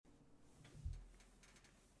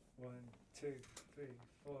One, two, three,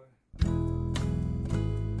 four.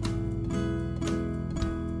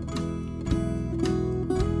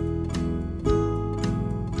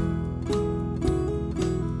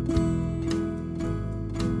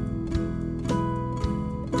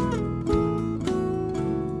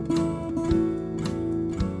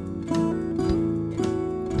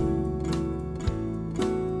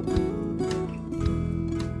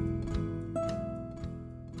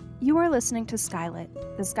 You are listening to Skylight,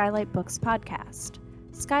 the Skylight Books podcast.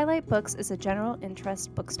 Skylight Books is a general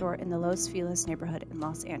interest bookstore in the Los Feliz neighborhood in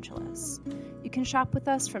Los Angeles. You can shop with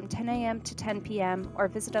us from 10 a.m. to 10 p.m. or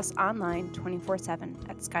visit us online 24/7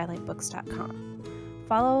 at skylightbooks.com.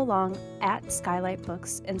 Follow along at Skylight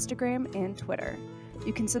Books Instagram and Twitter.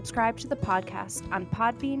 You can subscribe to the podcast on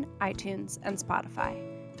Podbean, iTunes, and Spotify.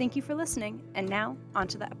 Thank you for listening, and now on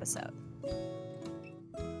to the episode.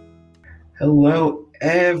 Hello,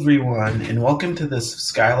 everyone, and welcome to this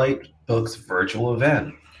Skylight Books virtual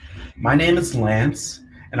event. My name is Lance,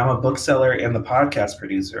 and I'm a bookseller and the podcast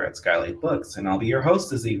producer at Skylight Books, and I'll be your host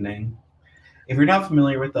this evening. If you're not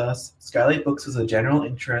familiar with us, Skylight Books is a general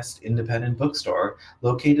interest independent bookstore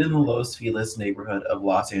located in the Los Feliz neighborhood of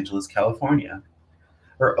Los Angeles, California.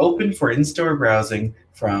 We're open for in-store browsing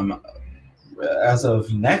from, as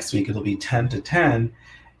of next week, it'll be 10 to 10,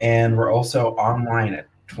 and we're also online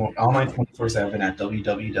 24/7 at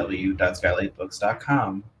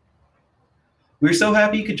www.skylightbooks.com. We're so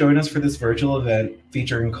happy you could join us for this virtual event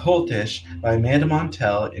featuring Cultish by Amanda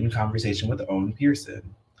Montell in conversation with Owen Pearson.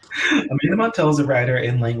 Amanda Montell is a writer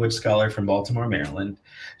and language scholar from Baltimore, Maryland.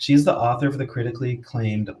 She's the author of the critically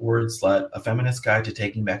acclaimed Word Slut, A Feminist Guide to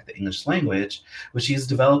Taking Back the English Language, which she is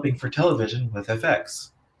developing for television with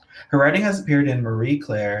FX. Her writing has appeared in Marie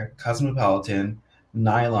Claire, Cosmopolitan,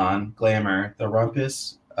 Nylon, Glamour, The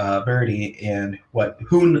Rumpus, Birdie, and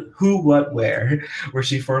Who, What, Where, where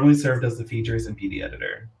she formerly served as the features and PD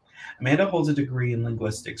editor. Amanda holds a degree in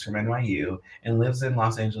linguistics from NYU and lives in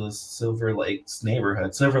Los Angeles' Silver Lake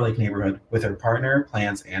neighborhood with her partner,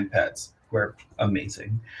 plants, and pets, who are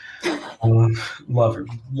amazing. Love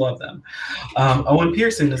them. Owen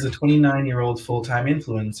Pearson is a 29-year-old full-time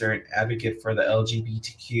influencer and advocate for the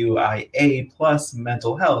LGBTQIA+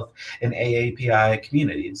 mental health and AAPI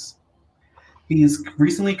communities. He's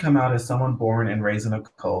recently come out as someone born and raised in a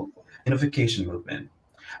cult, unification movement.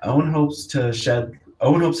 Owen hopes to shed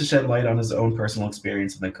light on his own personal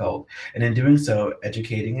experience in the cult, and in doing so,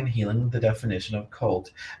 educating and healing the definition of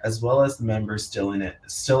cult, as well as the members still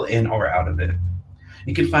in or out of it.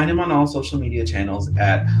 You can find him on all social media channels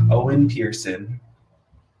at Owen Pearson.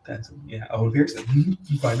 Owen Pearson.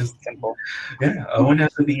 Find his simple. Yeah, Owen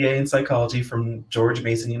has a BA in psychology from George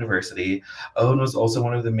Mason University. Owen was also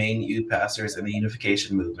one of the main youth pastors in the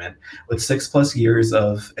unification movement, with 6+ years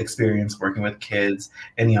of experience working with kids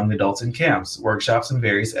and young adults in camps, workshops, and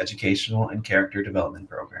various educational and character development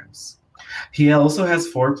programs. He also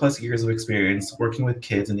has 4+ years of experience working with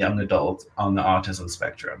kids and young adults on the autism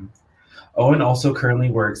spectrum. Owen also currently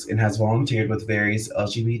works and has volunteered with various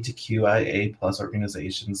LGBTQIA+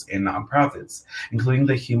 organizations and nonprofits, including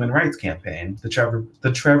the Human Rights Campaign, the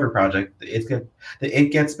Trevor Project, the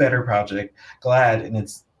It Gets Better Project,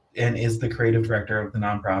 GLAAD, and is the creative director of the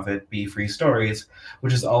nonprofit Be Free Stories,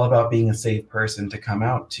 which is all about being a safe person to come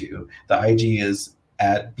out to. The IG is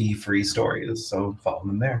at Be Free Stories, so follow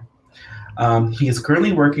them there. He is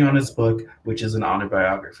currently working on his book, which is an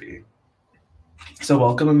autobiography. So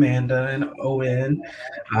welcome, Amanda and Owen.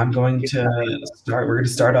 We're going to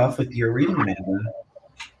start off with your reading, Amanda.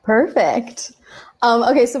 Perfect.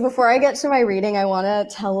 Okay, so before I get to my reading, I want to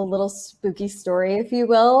tell a little spooky story, if you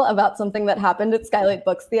will, about something that happened at Skylight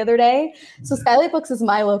Books the other day. So Skylight Books is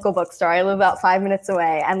my local bookstore. I live about 5 minutes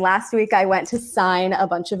away. And last week I went to sign a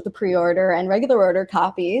bunch of the pre-order and regular order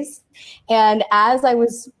copies. And as I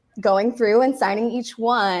was going through and signing each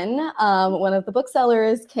one of the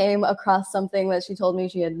booksellers came across something that she told me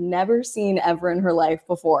she had never seen ever in her life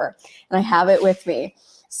before. And I have it with me.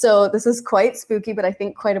 So this is quite spooky, but I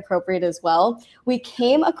think quite appropriate as well. We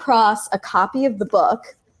came across a copy of the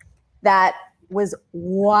book that was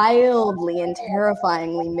wildly and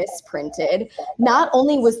terrifyingly misprinted. Not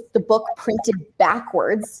only was the book printed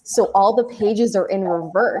backwards, so all the pages are in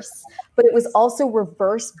reverse, but it was also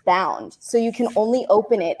reverse bound. So you can only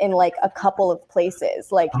open it in like a couple of places.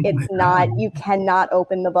 You cannot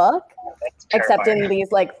open the book except in these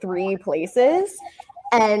like 3 places.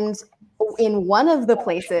 And in one of the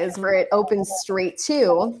places where it opens straight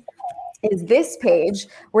to is this page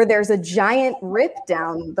where there's a giant rip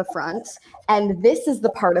down the front. And this is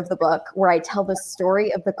the part of the book where I tell the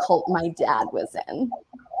story of the cult my dad was in.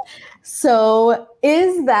 So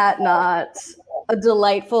is that not a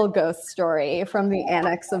delightful ghost story from the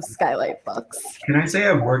annex of Skylight Books. Can I say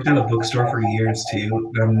I've worked at a bookstore for years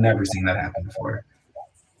too, and I've never seen that happen before.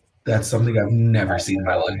 That's something I've never seen in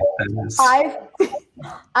my life. That is...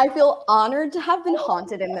 I feel honored to have been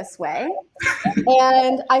haunted in this way.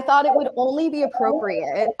 And I thought it would only be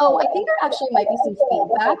appropriate. Oh, I think there actually might be some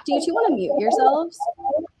feedback. Do you two want to mute yourselves?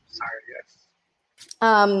 Sorry,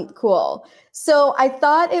 yes. Cool. So I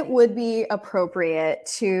thought it would be appropriate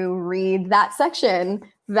to read that section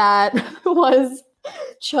that was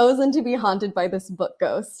chosen to be haunted by this book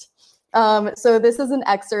ghost. So this is an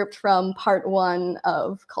excerpt from part 1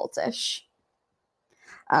 of Cultish.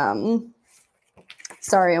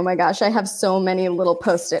 Sorry, oh my gosh, I have so many little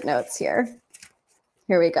post-it notes here.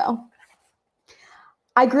 Here we go.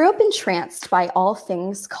 I grew up entranced by all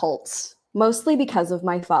things cult, mostly because of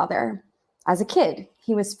my father. As a kid,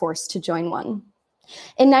 he was forced to join one.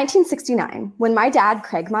 In 1969, when my dad,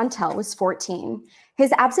 Craig Montell, was 14,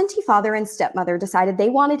 his absentee father and stepmother decided they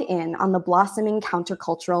wanted in on the blossoming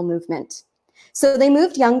countercultural movement. So they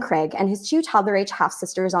moved young Craig and his 2 toddler-age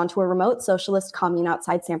half-sisters onto a remote socialist commune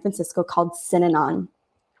outside San Francisco called Synanon.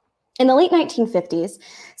 In the late 1950s,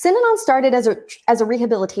 Synanon started as a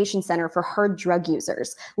rehabilitation center for hard drug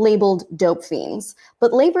users, labeled dope fiends,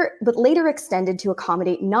 but later extended to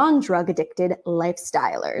accommodate non-drug addicted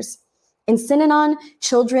lifestylers. In Synanon,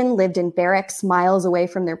 children lived in barracks miles away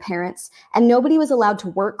from their parents, and nobody was allowed to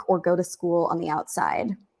work or go to school on the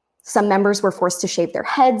outside. Some members were forced to shave their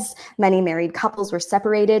heads, many married couples were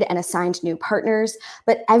separated and assigned new partners,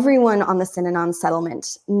 but everyone on the Synanon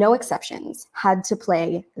settlement, no exceptions, had to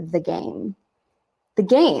play the game. The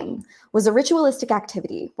game was a ritualistic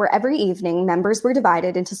activity where every evening members were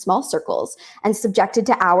divided into small circles and subjected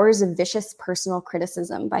to hours of vicious personal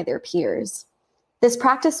criticism by their peers. This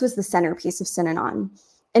practice was the centerpiece of Synanon.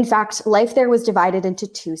 In fact, life there was divided into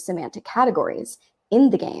 2 semantic categories,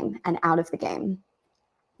 in the game and out of the game.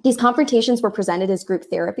 These confrontations were presented as group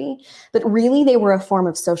therapy, but really they were a form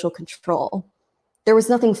of social control. There was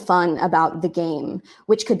nothing fun about the game,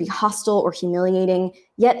 which could be hostile or humiliating,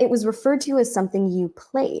 yet it was referred to as something you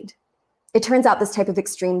played. It turns out this type of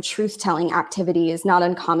extreme truth-telling activity is not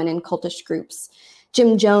uncommon in cultish groups.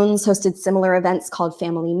 Jim Jones hosted similar events called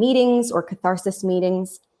family meetings or catharsis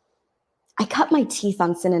meetings. I cut my teeth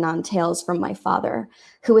on Synanon tales from my father,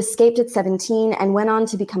 who escaped at 17 and went on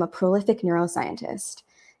to become a prolific neuroscientist.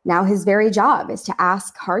 Now his very job is to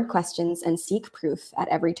ask hard questions and seek proof at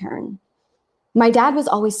every turn. My dad was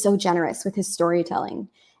always so generous with his storytelling,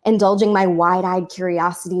 indulging my wide-eyed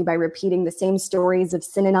curiosity by repeating the same stories of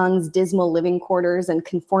Synanon's dismal living quarters and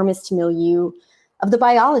conformist milieu, of the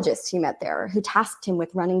biologist he met there who tasked him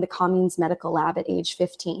with running the commune's medical lab at age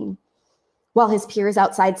 15. While his peers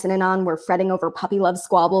outside Synanon were fretting over puppy love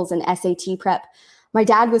squabbles and SAT prep, my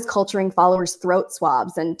dad was culturing followers' throat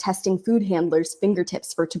swabs and testing food handlers'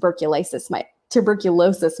 fingertips for tuberculosis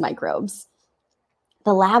microbes.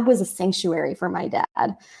 The lab was a sanctuary for my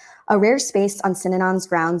dad, a rare space on Synanon's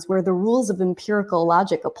grounds where the rules of empirical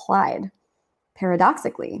logic applied.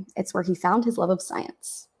 Paradoxically, it's where he found his love of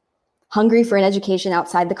science. Hungry for an education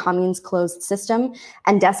outside the commune's closed system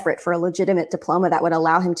and desperate for a legitimate diploma that would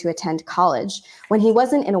allow him to attend college, when he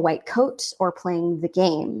wasn't in a white coat or playing the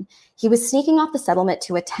game, he was sneaking off the settlement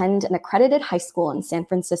to attend an accredited high school in San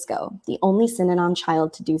Francisco, the only Synanon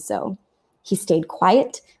child to do so. He stayed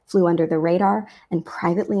quiet, flew under the radar, and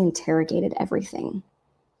privately interrogated everything.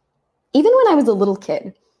 Even when I was a little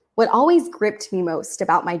kid, what always gripped me most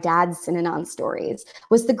about my dad's Synanon stories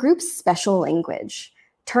was the group's special language.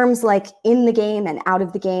 Terms like in the game and out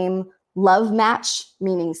of the game, love match,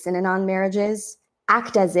 meaning Synanon marriages,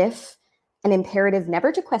 act as if, an imperative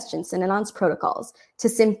never to question Synanon's protocols, to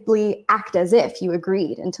simply act as if you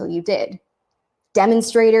agreed until you did.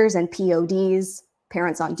 Demonstrators and PODs,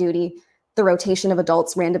 parents on duty, the rotation of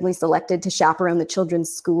adults randomly selected to chaperone the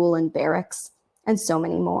children's school and barracks, and so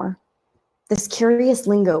many more. This curious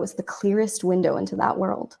lingo was the clearest window into that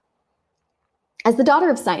world. As the daughter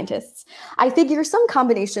of scientists, I figure some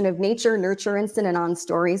combination of nature, nurture, and Synanon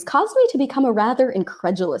stories caused me to become a rather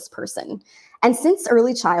incredulous person. And since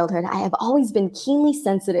early childhood, I have always been keenly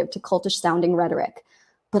sensitive to cultish-sounding rhetoric,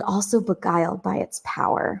 but also beguiled by its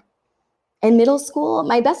power. In middle school,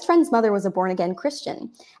 my best friend's mother was a born-again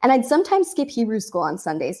Christian, and I'd sometimes skip Hebrew school on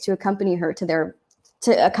Sundays to accompany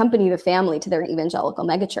the family to their evangelical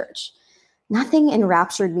megachurch. Nothing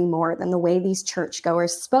enraptured me more than the way these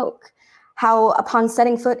churchgoers spoke. How, upon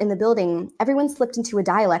setting foot in the building, everyone slipped into a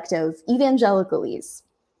dialect of evangelicalese.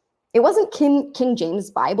 It wasn't King James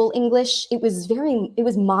Bible English. It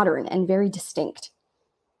was modern and very distinct.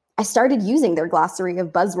 I started using their glossary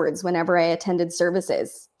of buzzwords whenever I attended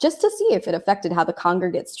services, just to see if it affected how the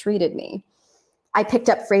congregates treated me. I picked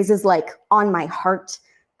up phrases like on my heart,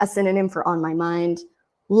 a synonym for on my mind,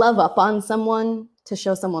 love up on someone, to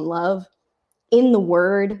show someone love, in the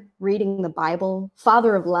word, reading the Bible,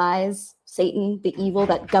 father of lies, Satan, the evil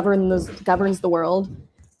that governs the world.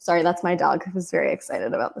 Sorry, that's my dog who was very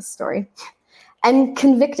excited about this story. And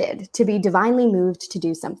convicted, to be divinely moved to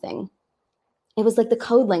do something. It was like the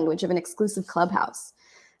code language of an exclusive clubhouse.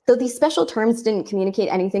 Though these special terms didn't communicate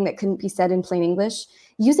anything that couldn't be said in plain English,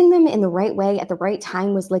 using them in the right way at the right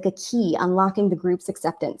time was like a key unlocking the group's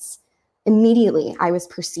acceptance. Immediately, I was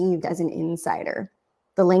perceived as an insider.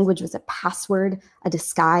 The language was a password, a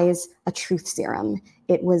disguise, a truth serum.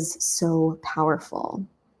 It was so powerful.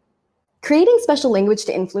 Creating special language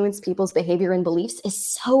to influence people's behavior and beliefs is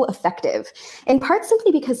so effective, in part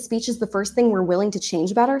simply because speech is the first thing we're willing to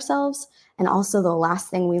change about ourselves, and also the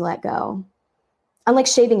last thing we let go. Unlike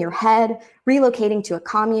shaving your head, relocating to a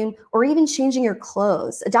commune, or even changing your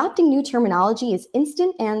clothes, adopting new terminology is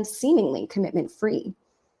instant and seemingly commitment-free.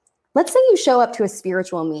 Let's say you show up to a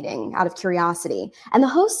spiritual meeting out of curiosity, and the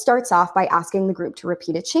host starts off by asking the group to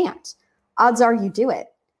repeat a chant. Odds are you do it.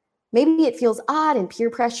 Maybe it feels odd and peer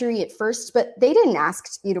pressury at first, but they didn't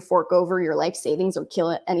ask you to fork over your life savings or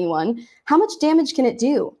kill anyone. How much damage can it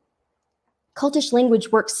do? Cultish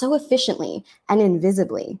language works so efficiently and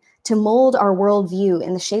invisibly to mold our worldview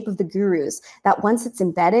in the shape of the gurus that once it's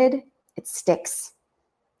embedded, it sticks.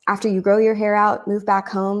 After you grow your hair out, move back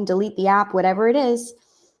home, delete the app, whatever it is,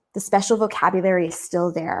 the special vocabulary is still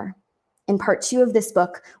there. In part 2 of this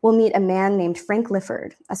book, we'll meet a man named Frank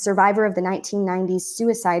Lifford, a survivor of the 1990s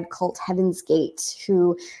suicide cult Heaven's Gate,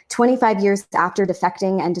 who 25 years after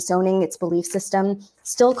defecting and disowning its belief system,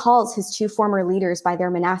 still calls his 2 former leaders by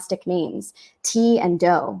their monastic names, T and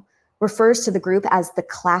Do, refers to the group as the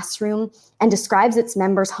classroom, and describes its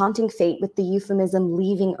members' haunting fate with the euphemism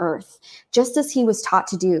leaving Earth, just as he was taught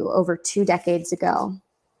to do over 2 decades ago.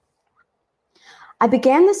 I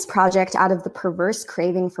began this project out of the perverse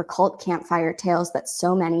craving for cult campfire tales that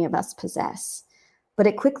so many of us possess. But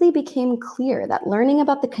it quickly became clear that learning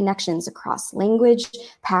about the connections across language,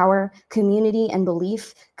 power, community, and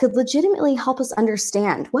belief could legitimately help us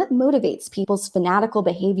understand what motivates people's fanatical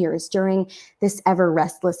behaviors during this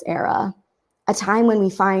ever-restless era. A time when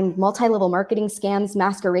we find multi-level marketing scams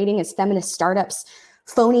masquerading as feminist startups,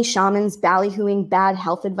 phony shamans ballyhooing bad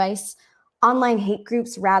health advice, online hate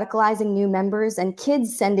groups radicalizing new members, and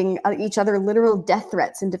kids sending each other literal death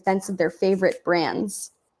threats in defense of their favorite brands.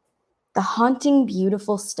 The haunting,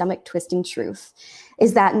 beautiful, stomach-twisting truth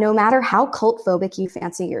is that no matter how cult-phobic you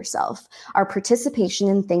fancy yourself, our participation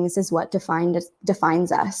in things is what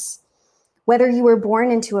defines us. Whether you were born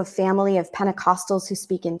into a family of Pentecostals who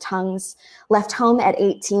speak in tongues, left home at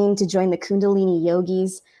 18 to join the Kundalini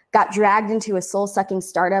yogis, got dragged into a soul-sucking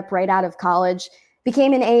startup right out of college,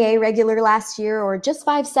 became an AA regular last year, or just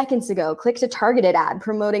 5 seconds ago clicked a targeted ad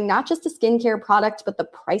promoting not just a skincare product, but the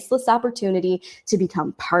priceless opportunity to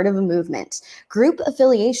become part of a movement. Group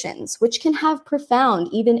affiliations, which can have profound,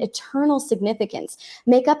 even eternal significance,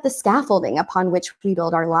 make up the scaffolding upon which we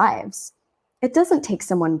build our lives. It doesn't take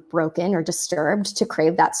someone broken or disturbed to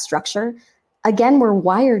crave that structure. Again, we're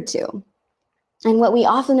wired to. And what we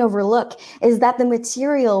often overlook is that the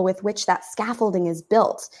material with which that scaffolding is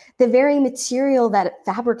built, the very material that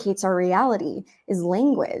fabricates our reality, is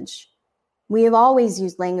language. We have always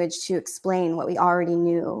used language to explain what we already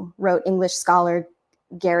knew, wrote English scholar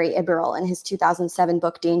Gary Iberl in his 2007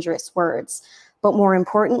 book, Dangerous Words. But more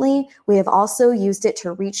importantly, we have also used it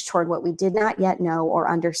to reach toward what we did not yet know or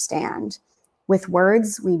understand. With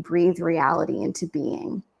words, we breathe reality into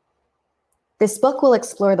being. This book will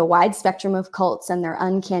explore the wide spectrum of cults and their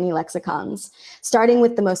uncanny lexicons, starting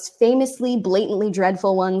with the most famously, blatantly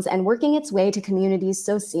dreadful ones and working its way to communities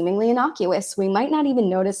so seemingly innocuous we might not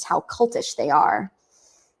even notice how cultish they are.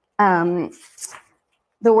 The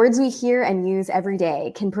words we hear and use every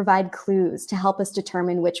day can provide clues to help us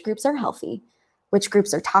determine which groups are healthy, which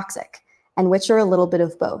groups are toxic, and which are a little bit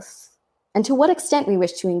of both, and to what extent we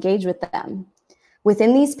wish to engage with them.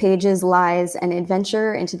 Within these pages lies an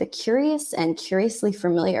adventure into the curious and curiously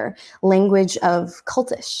familiar language of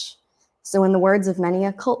cultish. So in the words of many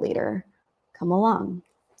a cult leader, come along,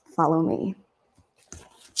 follow me.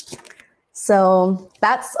 So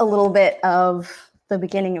that's a little bit of the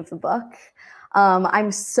beginning of the book.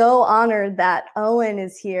 I'm so honored that Owen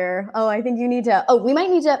is here. Oh, I think you need to, we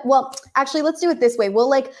might need to, well, actually, let's do it this way.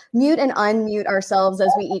 We'll mute and unmute ourselves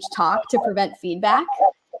as we each talk to prevent feedback.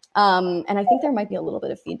 And I think there might be a little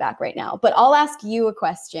bit of feedback right now, but I'll ask you a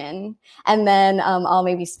question and then I'll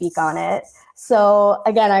maybe speak on it. So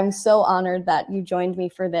again, I'm so honored that you joined me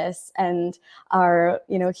for this and are,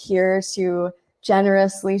 here to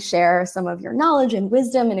generously share some of your knowledge and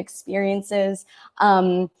wisdom and experiences.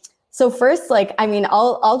 So first,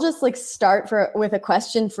 I'll just start with a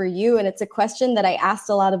question for you. And it's a question that I asked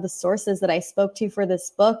a lot of the sources that I spoke to for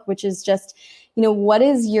this book, which is just, what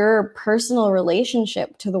is your personal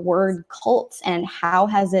relationship to the word cult and how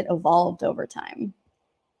has it evolved over time?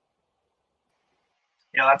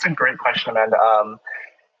 Yeah, that's a great question, Amanda.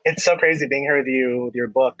 It's so crazy being here with you with your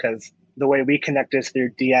book, because the way we connect is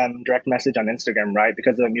through DM, direct message on Instagram, right?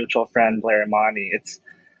 Because of a mutual friend, Blair Imani. It's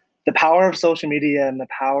the power of social media and the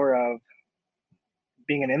power of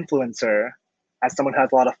being an influencer as someone who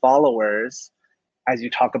has a lot of followers, as you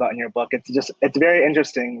talk about in your book. It's very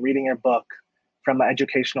interesting reading your book from an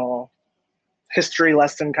educational history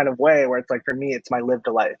lesson kind of way, where it's like, for me, it's my lived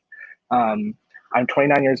life. I'm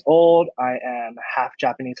 29 years old. I am half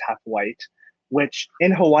Japanese, half white, which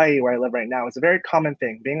in Hawaii, where I live right now, is a very common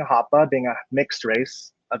thing. Being a Hapa, being a mixed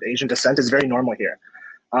race of Asian descent is very normal here.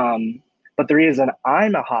 But the reason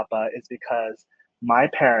I'm a Hapa is because my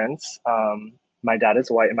parents, my dad is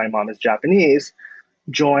white and my mom is Japanese,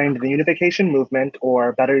 joined the unification movement,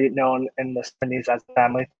 or better known in the 70s as the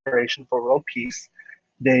Family Federation for World Peace.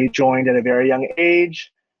 They joined at a very young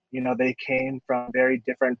age. They came from very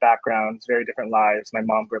different backgrounds, very different lives. My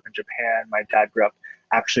mom grew up in Japan. My dad grew up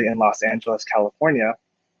actually in Los Angeles, California.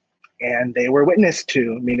 And they were witnessed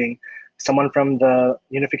to, meaning someone from the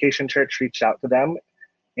Unification Church reached out to them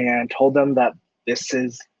and told them that this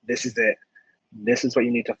is it. This is what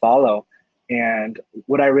you need to follow. And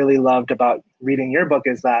what I really loved about reading your book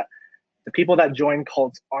is that the people that join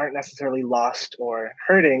cults aren't necessarily lost or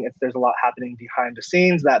hurting. There's a lot happening behind the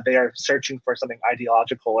scenes, that they are searching for something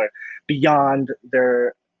ideological or beyond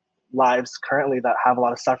their lives currently, that have a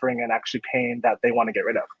lot of suffering and actually pain that they want to get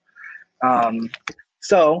rid of.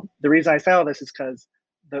 So the reason I say all this is because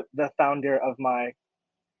the founder of my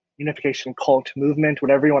unification cult movement,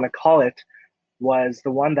 whatever you want to call it, was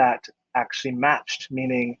the one that actually matched,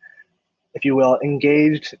 meaning, if you will,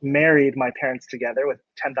 married my parents together with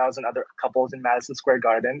 10,000 other couples in Madison Square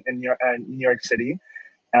Garden in New York City.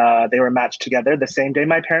 They were matched together. The same day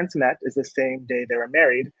my parents met is the same day they were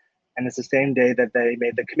married. And it's the same day that they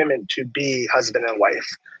made the commitment to be husband and wife.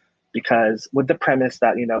 Because with the premise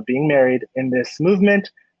that, being married in this movement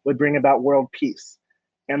would bring about world peace.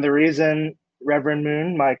 And the reason Reverend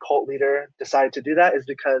Moon, my cult leader, decided to do that is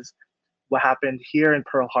because what happened here in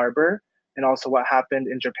Pearl Harbor, and also what happened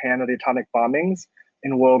in Japan with the atomic bombings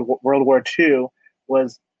in World War II,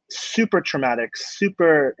 was super traumatic,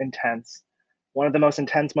 super intense, one of the most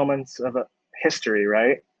intense moments of history,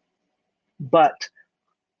 right? But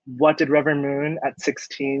what did Reverend Moon at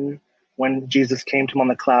 16, when Jesus came to him on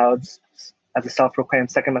the clouds as a self-proclaimed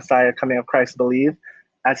second Messiah coming of Christ, believe?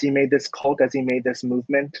 As he made this cult, as he made this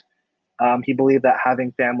movement, he believed that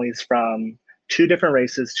having families from two different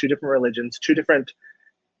races, two different religions, two different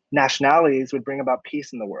nationalities would bring about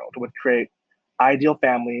peace in the world, would create ideal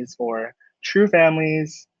families or true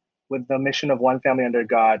families with the mission of one family under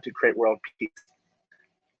God to create world peace.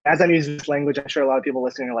 As I'm using this language, I'm sure a lot of people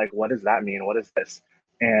listening are like, what does that mean? What is this?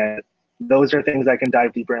 And those are things I can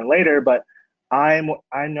dive deeper in later, but I'm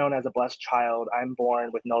known as a blessed child. I'm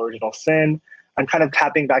born with no original sin. I'm kind of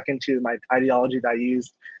tapping back into my ideology that I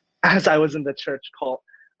used as I was in the church cult.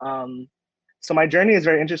 So my journey is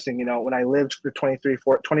very interesting. When I lived for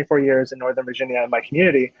 24 years in Northern Virginia in my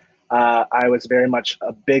community, I was very much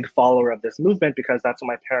a big follower of this movement because that's what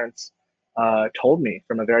my parents told me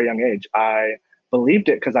from a very young age. I believed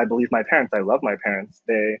it because I believed my parents. I love my parents.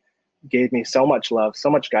 They gave me so much love,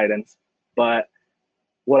 so much guidance. But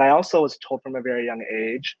what I also was told from a very young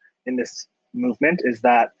age in this movement is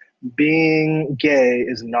that being gay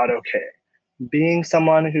is not okay. Being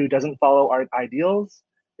someone who doesn't follow our ideals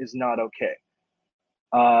is not okay.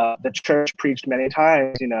 The church preached many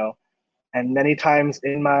times, and many times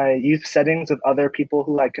in my youth settings with other people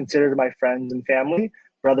who I considered my friends and family,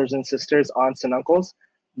 brothers and sisters, aunts and uncles,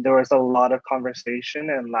 there was a lot of conversation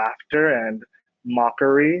and laughter and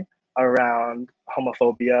mockery around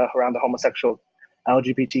homophobia, around the homosexual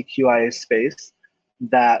LGBTQIA space,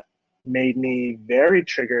 that made me very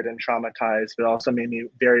triggered and traumatized, but also made me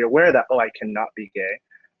very aware that, I cannot be gay.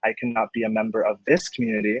 I cannot be a member of this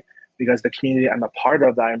community because the community I'm a part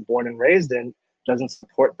of, that I'm born and raised in, doesn't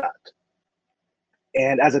support that.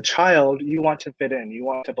 And as a child, you want to fit in, you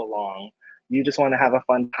want to belong, you just want to have a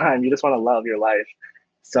fun time, you just want to love your life.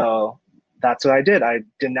 So that's what I did. I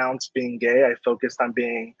denounced being gay. I focused on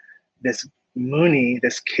being this Mooney,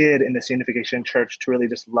 this kid in this Unification Church, to really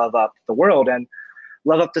just love up the world and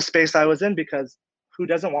love up the space I was in, because who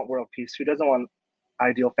doesn't want world peace? Who doesn't want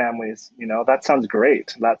ideal families? You know, that sounds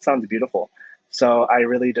great. That sounds beautiful. So I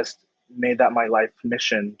really just made that my life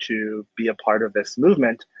mission to be a part of this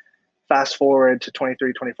movement. Fast forward to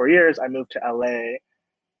 23, 24 years, I moved to LA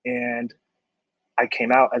and I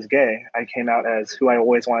came out as gay. I came out as who I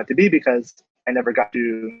always wanted to be, because I never got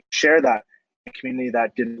to share that in a community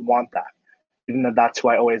that didn't want that. Even though that's who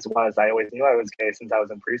I always was. I always knew I was gay since I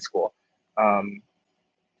was in preschool.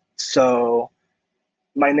 So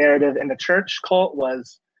my narrative in the church cult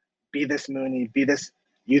was be this Mooney, be this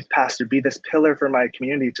youth pastor, be this pillar for my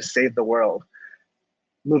community to save the world.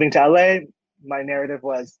 Moving to LA, my narrative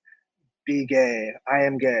was be gay. I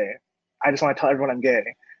am gay. I just want to tell everyone I'm gay.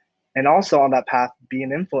 And also on that path, be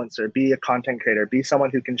an influencer, be a content creator, be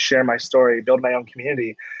someone who can share my story, build my own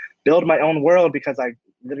community, build my own world, because I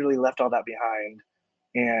literally left all that behind.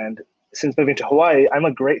 And since moving to Hawaii, I'm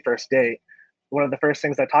a great first date. One of the first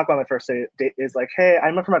things I talk about on my first date is like, hey,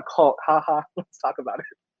 I'm from a cult, haha, let's talk about it.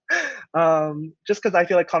 Just because I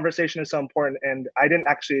feel like conversation is so important. And I didn't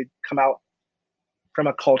actually come out from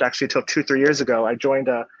a cult actually till 2-3 years ago. I joined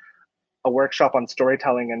a workshop on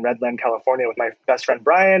storytelling in Redland, California with my best friend,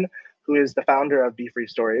 Brian, who is the founder of Be Free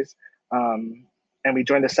Stories. And we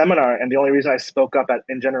joined a seminar. And the only reason I spoke up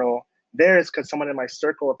in general there is because someone in my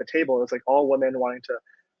circle at the table, it was like all women wanting to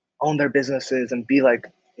own their businesses and be like,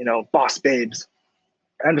 you know, boss babes.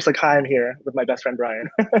 And I'm just like, hi, I'm here with my best friend, Brian.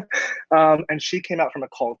 And she came out from a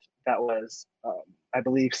cult that was, I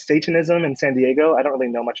believe, Satanism in San Diego. I don't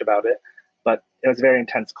really know much about it, but it was a very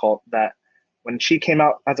intense cult that when she came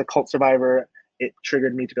out as a cult survivor, it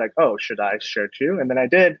triggered me to be like, oh, should I share too? And then I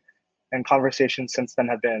did. And conversations since then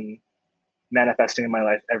have been manifesting in my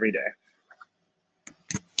life every day.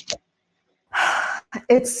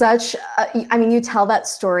 It's such, I mean, you tell that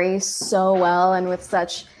story so well and with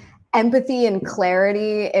such empathy and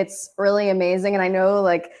clarity. It's really amazing. And I know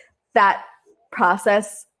like that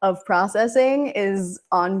process of processing is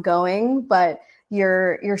ongoing, but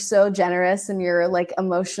you're so generous and your like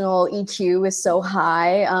emotional EQ is so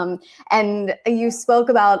high. And you spoke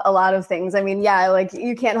about a lot of things. I mean, yeah, like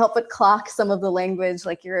you can't help but clock some of the language,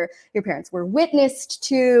 like your parents were witnessed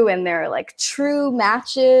to, and they're like true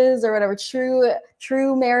matches or whatever,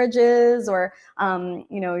 true marriages, or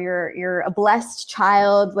you know, you're a blessed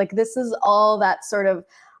child. Like this is all that sort of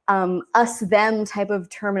us them type of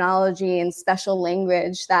terminology and special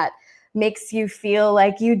language that makes you feel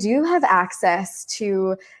like you do have access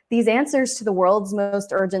to these answers to the world's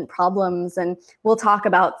most urgent problems. And we'll talk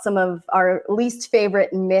about some of our least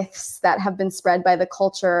favorite myths that have been spread by the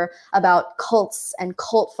culture about cults and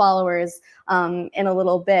cult followers in a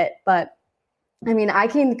little bit. But I mean, I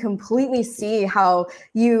can completely see how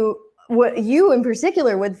you in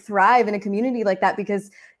particular would thrive in a community like that,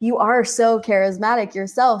 because you are so charismatic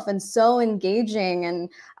yourself and so engaging. And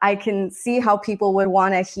I can see how people would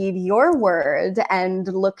want to heed your word and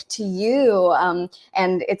look to you.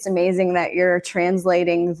 And it's amazing that you're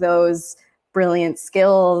translating those brilliant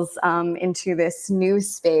skills into this new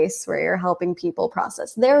space where you're helping people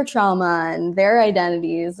process their trauma and their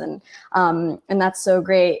identities, and that's so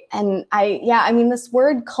great. And I mean, this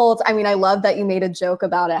word cult, I mean, I love that you made a joke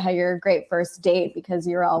about it, how you're a great first date because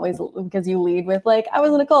you lead with like, I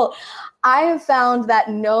was in a cult. I have found that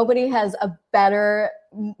nobody has a better,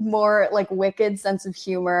 more like wicked sense of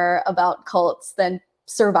humor about cults than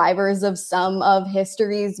survivors of some of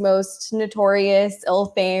history's most notorious,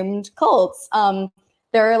 ill-famed cults.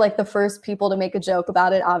 They're like the first people to make a joke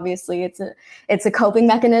about it. Obviously, it's a coping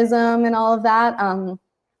mechanism and all of that.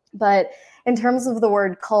 But in terms of the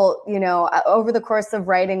word cult, you know, over the course of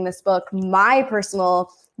writing this book, my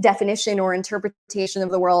personal definition or interpretation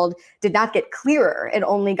of the world did not get clearer. It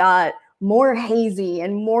only got more hazy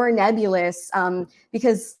and more nebulous,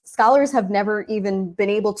 because scholars have never even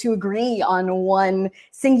been able to agree on one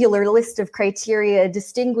singular list of criteria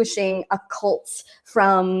distinguishing a cult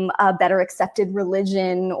from a better accepted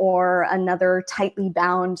religion or another tightly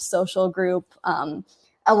bound social group.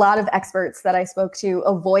 A lot of experts that I spoke to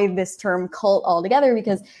avoid this term cult altogether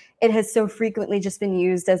because it has so frequently just been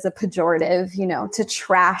used as a pejorative, you know, to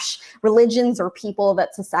trash religions or people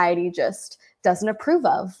that society just doesn't approve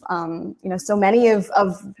of. You know, so many of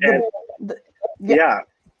yeah.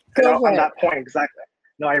 And on that point, exactly.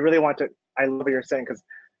 No, I really want to, I love what you're saying, because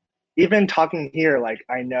even talking here, like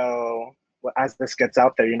I know as this gets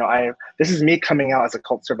out there, you know, this is me coming out as a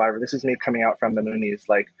cult survivor. This is me coming out from the Moonies.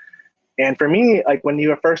 Like, and for me, like when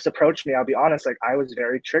you first approached me, I'll be honest, like I was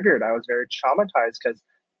very triggered. I was very traumatized because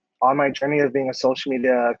on my journey of being a social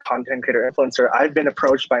media content creator influencer, I've been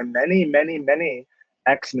approached by many, many, many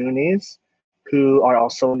ex-Moonies who are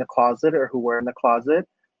also in the closet or who were in the closet,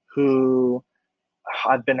 who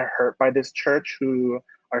have been hurt by this church, who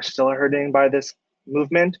are still hurting by this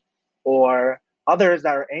movement, or others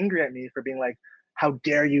that are angry at me for being like, how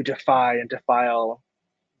dare you defy and defile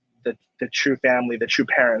the true family, the true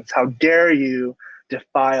parents? How dare you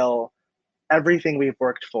defile everything we've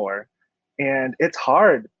worked for? And it's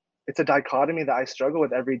hard. It's a dichotomy that I struggle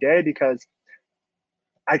with every day, because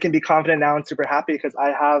I can be confident now and super happy because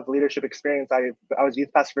I have leadership experience. I was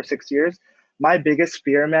youth pastor for 6 years. My biggest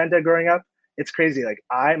fear, Amanda, growing up, it's crazy. Like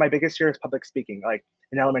my biggest fear is public speaking. Like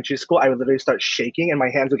in elementary school, I would literally start shaking and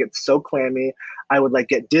my hands would get so clammy. I would like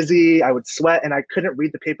get dizzy, I would sweat, and I couldn't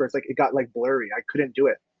read the papers. Like it got like blurry. I couldn't do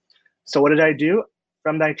it. So what did I do?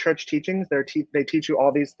 From my church teachings, they teach you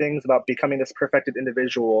all these things about becoming this perfected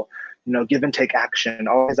individual, give and take action,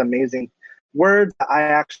 all these amazing words that I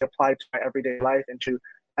actually applied to my everyday life and to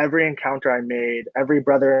every encounter I made, every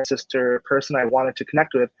brother and sister, person I wanted to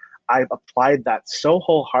connect with. I've applied that so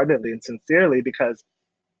wholeheartedly and sincerely because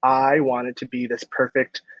I wanted to be this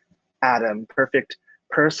perfect Adam, perfect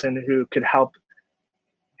person who could help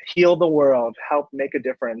heal the world, help make a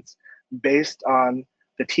difference based on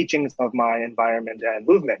the teachings of my environment and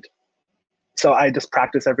movement. So I just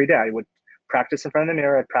practice every day. I would practice in front of the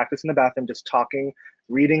mirror, I'd practice in the bathroom, just talking,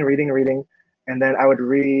 reading. And then I would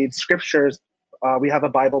read scriptures. We have a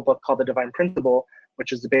Bible book called The Divine Principle,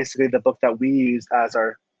 which is basically the book that we use as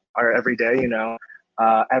our everyday,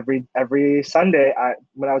 every Sunday.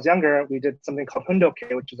 When I was younger, we did something called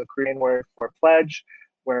Hundoke, which is a Korean word for pledge,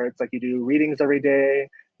 where it's like you do readings every day.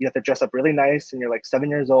 You have to dress up really nice, and you're like 7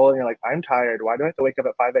 years old, and you're like, I'm tired. Why do I have to wake up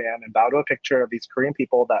at 5 a.m. and bow to a picture of these Korean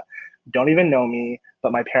people that don't even know me,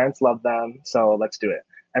 but my parents love them, so let's do it.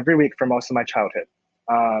 Every week for most of my childhood.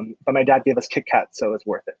 But my dad gave us Kit Kats, so it's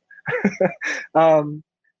worth it.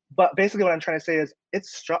 But basically what I'm trying to say is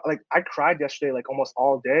like I cried yesterday like almost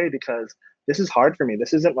all day because this is hard for me.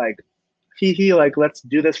 This isn't like, like let's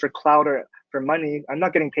do this for clout or for money. I'm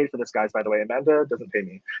not getting paid for this, guys, by the way. Amanda doesn't pay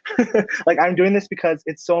me. Like I'm doing this because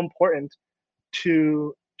it's so important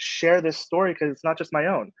to share this story because it's not just my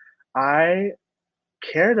own. I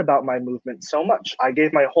cared about my movement so much. I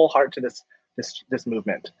gave my whole heart to this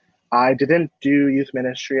movement. I didn't do youth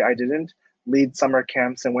ministry. I didn't lead summer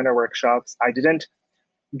camps and winter workshops. I didn't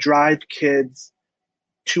drive kids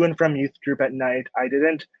to and from youth group at night. I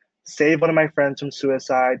didn't save one of my friends from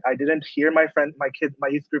suicide. I didn't hear my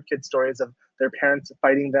youth group kids' stories of their parents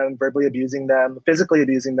fighting them, verbally abusing them, physically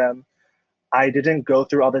abusing them. I didn't go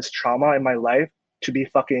through all this trauma in my life to be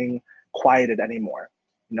fucking quieted anymore.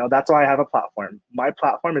 That's why I have a platform. My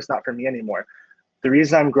platform is not for me anymore. The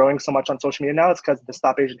reason I'm growing so much on social media now is because of the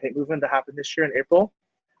Stop Asian Hate movement that happened this year in April.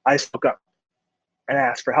 I spoke up and I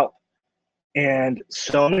asked for help. And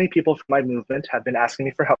so many people from my movement have been asking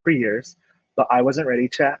me for help for years, but I wasn't ready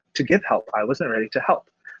to give help. I wasn't ready to help,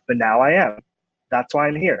 but now I am. That's why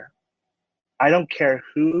I'm here. I don't care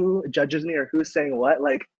who judges me or who's saying what.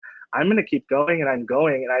 Like, I'm going to keep going, and I'm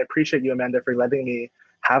going. And I appreciate you, Amanda, for letting me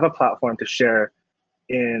have a platform to share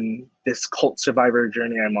in this cult survivor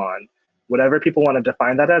journey I'm on. Whatever people want to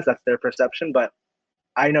define that as, that's their perception. But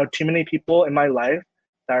I know too many people in my life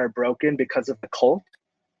that are broken because of the cult.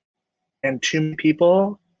 And too many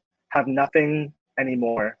people have nothing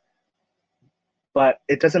anymore. But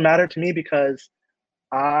it doesn't matter to me because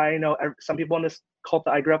I know some people in this cult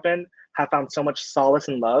that I grew up in have found so much solace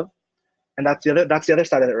and love. And that's the other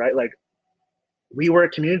side of it, right? Like, we were a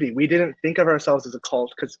community. We didn't think of ourselves as a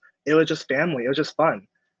cult because it was just family. It was just fun.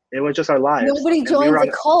 It was just our lives. Nobody joins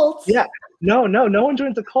a cult. Yeah. No one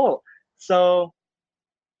joins a cult. So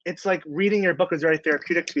it's like reading your book was very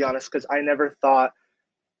therapeutic, to be honest, because I never thought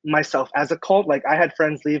myself as a cult. Like, I had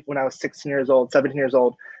friends leave when I was 16 years old, 17 years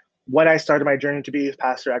old, when I started my journey to be a youth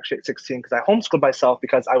pastor, actually at 16, because I homeschooled myself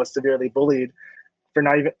because I was severely bullied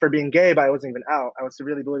for being gay, but I wasn't even out. I was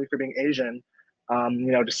severely bullied for being Asian.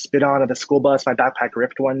 Just spit on at the school bus, my backpack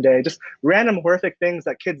ripped one day, just random horrific things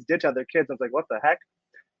that kids did to other kids. I was like, what the heck?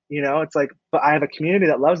 It's like, but I have a community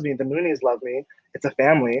that loves me. The Moonies love me. It's a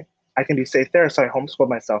family. I can be safe there. So I homeschooled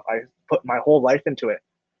myself. I put my whole life into it,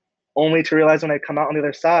 only to realize when I come out on the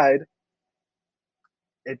other side,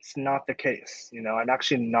 it's not the case. I'm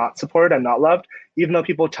actually not supported. I'm not loved, even though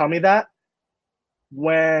people tell me that.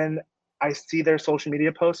 When I see their social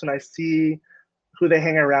media posts, when I see who they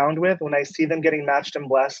hang around with, when I see them getting matched and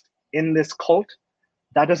blessed in this cult,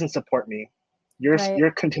 that doesn't support me.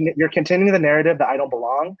 You're continuing the narrative that I don't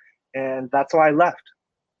belong, and that's why I left.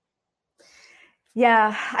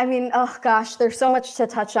 Yeah, I mean, oh gosh, there's so much to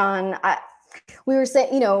touch on. we were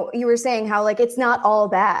saying, you were saying how like it's not all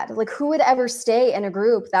bad. Like who would ever stay in a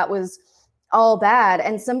group that was all bad?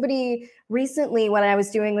 And somebody recently, when I was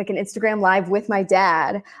doing like an Instagram live with my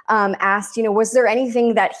dad, asked, was there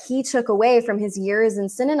anything that he took away from his years in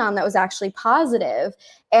Synanon that was actually positive?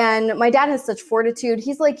 And my dad has such fortitude.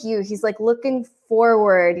 He's like you. He's like looking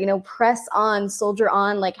forward, press on, soldier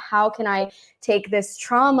on. Like, how can I take this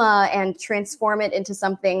trauma and transform it into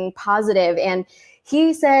something positive? And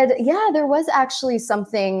he said, yeah, there was actually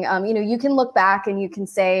something, you can look back and you can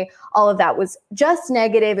say all of that was just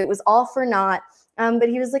negative. It was all for naught. But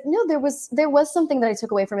he was like, no, there was something that I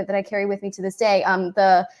took away from it that I carry with me to this day.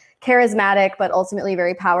 The charismatic, but ultimately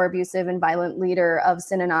very power abusive and violent leader of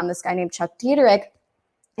Synanon, this guy named Chuck Dederich,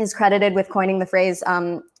 is credited with coining the phrase,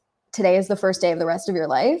 today is the first day of the rest of your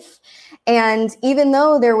life. And even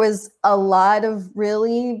though there was a lot of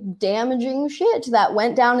really damaging shit that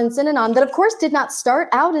went down in Synanon that of course did not start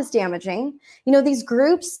out as damaging, these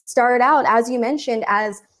groups start out, as you mentioned,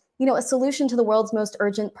 as a solution to the world's most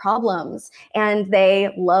urgent problems. And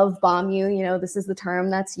they love bomb you. This is the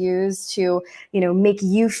term that's used to, make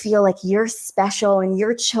you feel like you're special and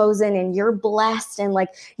you're chosen and you're blessed and like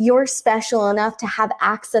you're special enough to have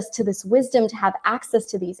access to this wisdom, to have access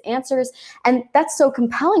to these answers. And that's so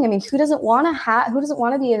compelling. I mean, who doesn't want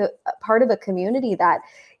to be a part of a community that,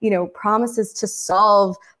 promises to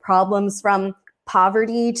solve problems from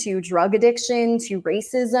poverty to drug addiction to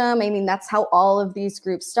racism? I mean, that's how all of these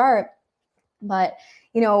groups start. But,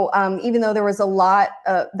 even though there was a lot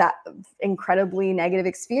of that incredibly negative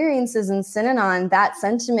experiences in Synanon, that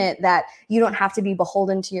sentiment that you don't have to be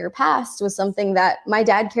beholden to your past was something that my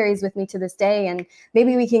dad carries with me to this day. And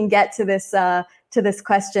maybe we can get to this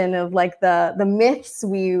question of like the myths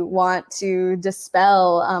we want to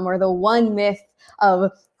dispel, or the one myth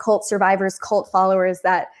of cult survivors, cult followers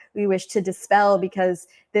that we wish to dispel, because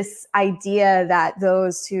this idea that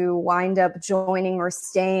those who wind up joining or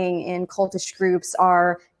staying in cultish groups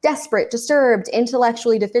are desperate, disturbed,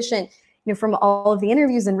 intellectually deficient, from all of the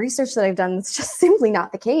interviews and research that I've done, it's just simply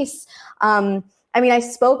not the case. I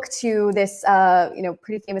spoke to this,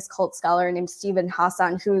 pretty famous cult scholar named Stephen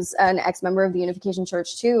Hassan, who's an ex-member of the Unification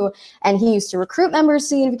Church too. And he used to recruit members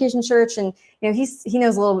to the Unification Church. And, he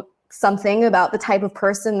knows a little something about the type of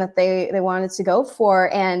person that they wanted to go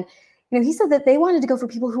for. And, he said that they wanted to go for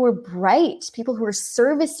people who were bright, people who were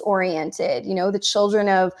service oriented, the children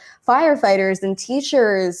of firefighters and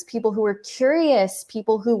teachers, people who were curious,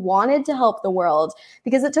 people who wanted to help the world,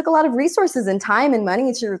 because it took a lot of resources and time and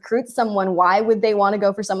money to recruit someone. Why would they want to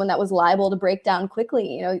go for someone that was liable to break down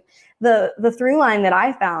quickly? The through line that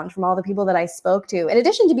I found from all the people that I spoke to, in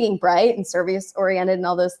addition to being bright and service oriented and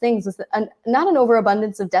all those things, was not an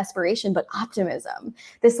overabundance of desperation, but optimism.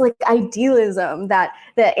 This like idealism that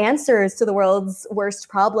the answers to the world's worst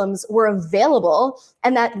problems were available,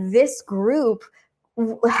 and that this group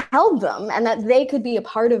held them, and that they could be a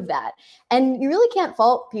part of that. And you really can't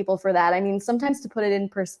fault people for that. I mean, sometimes to put it in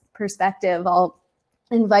perspective, I'll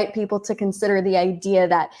invite people to consider the idea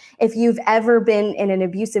that if you've ever been in an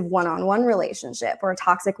abusive one-on-one relationship or a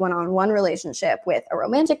toxic one-on-one relationship with a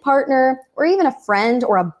romantic partner or even a friend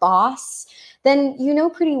or a boss, then you know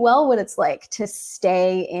pretty well what it's like to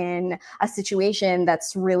stay in a situation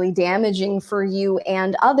that's really damaging for you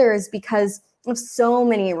and others because of so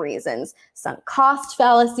many reasons. Sunk cost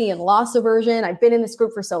fallacy and loss aversion. I've been in this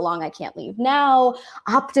group for so long, I can't leave now.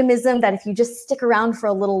 Optimism that if you just stick around for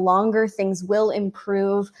a little longer, things will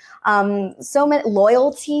improve. So much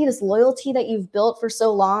loyalty, this loyalty that you've built for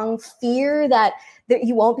so long. Fear that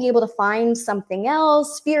you won't be able to find something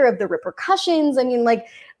else. Fear of the repercussions. I mean, like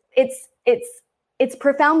it's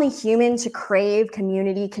profoundly human to crave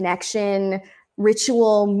community, connection,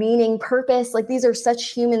 ritual, meaning, purpose. Like these are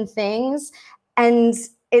such human things. And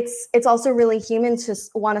it's also really human to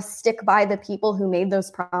want to stick by the people who made those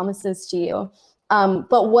promises to you.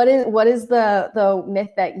 But what is the myth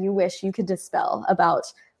that you wish you could dispel about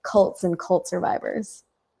cults and cult survivors?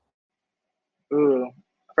 Ooh,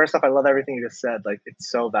 first off, I love everything you just said. Like, it's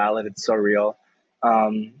so valid, it's so real.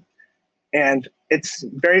 And it's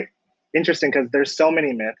very interesting because there's so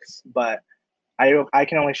many myths, but I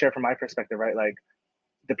can only share from my perspective, right? Like,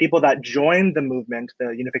 the people that joined the movement,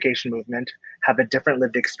 the unification movement, have a different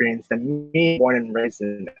lived experience than me, born and raised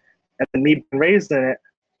in it. And me being raised in it,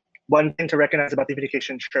 one thing to recognize about the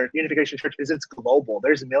Unification Church is it's global.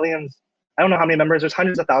 There's millions, I don't know how many members, there's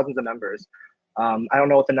hundreds of thousands of members. I don't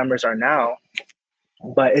know what the numbers are now,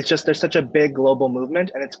 but it's just, there's such a big global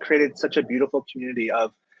movement, and it's created such a beautiful community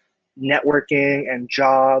of networking and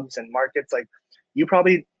jobs and markets. Like, you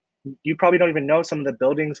probably don't even know some of the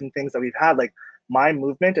buildings and things that we've had. Like, my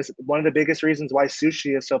movement is one of the biggest reasons why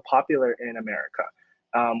sushi is so popular in America.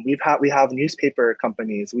 We have newspaper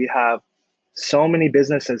companies, we have so many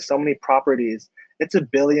businesses, so many properties. It's a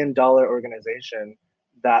 $1 billion organization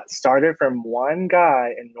that started from one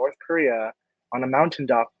guy in North Korea on a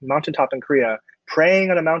mountaintop in Korea,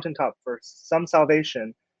 praying on a mountaintop for some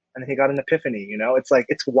salvation, and he got an epiphany. It's like,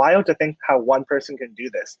 it's wild to think how one person can do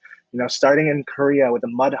this. Starting in Korea with a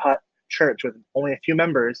mud hut church with only a few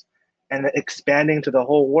members, and expanding to the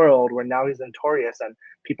whole world, where now he's notorious and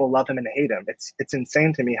people love him and hate him. It's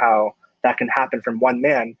insane to me how that can happen from one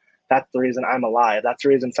man. That's the reason I'm alive. That's the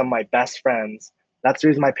reason some of my best friends, that's the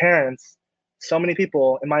reason my parents, so many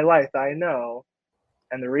people in my life that I know.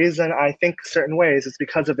 And the reason I think certain ways is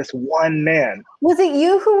because of this one man. Was it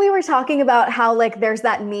you who we were talking about how like there's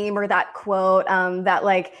that meme or that quote that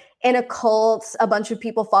like in a cult, a bunch of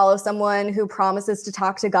people follow someone who promises to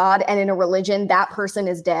talk to God, and in a religion, that person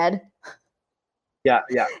is dead? Yeah.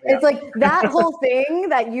 It's like that whole thing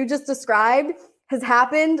that you just described has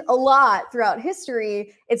happened a lot throughout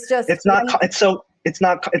history. It's not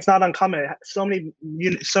uncommon. So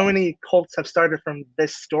many cults have started from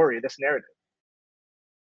this story, this narrative.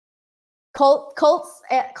 Cults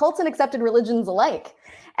and accepted religions alike.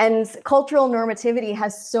 And cultural normativity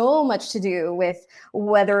has so much to do with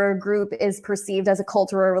whether a group is perceived as a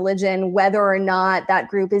cult or a religion, whether or not that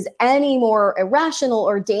group is any more irrational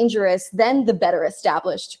or dangerous than the better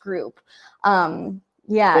established group. Well,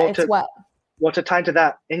 to tie into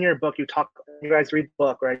that, in your book, you guys read the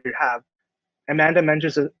book, right? You have Amanda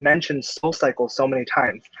mentions SoulCycle so many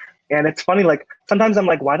times. And it's funny, like, sometimes I'm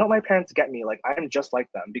like, why don't my parents get me? Like, I'm just like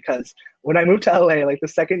them. Because when I moved to LA, like the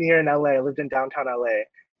second year in LA, I lived in downtown LA,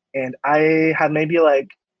 and I had maybe like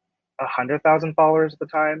 100,000 followers at the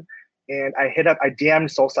time. And I DM'd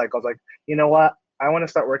SoulCycle. I was like, you know what? I want to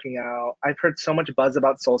start working out. I've heard so much buzz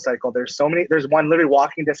about SoulCycle. There's one literally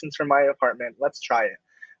walking distance from my apartment. Let's try it.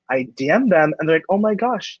 I DM'd them and they're like, oh my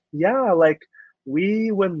gosh, yeah, like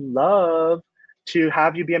we would love to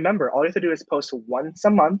have you be a member. All you have to do is post once a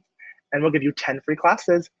month and we'll give you 10 free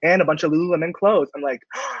classes and a bunch of Lululemon clothes. I'm like,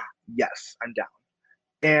 yes, I'm down.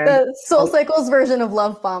 And the SoulCycle's version of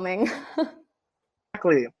love bombing.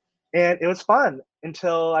 Exactly. And it was fun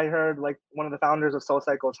until I heard like one of the founders of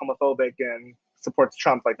SoulCycle is homophobic and supports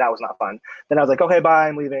Trump. Like, that was not fun. Then I was like, okay, bye,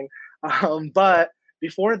 I'm leaving. But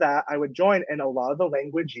before that, I would join, and a lot of the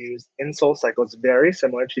language used in SoulCycle is very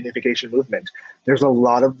similar to the Unification Movement. There's a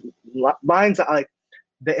lot of lines that, like,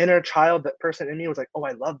 the inner child, that person in me was like, oh,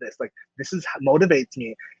 I love this. Like, this motivates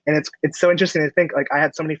me. And it's so interesting to think, like, I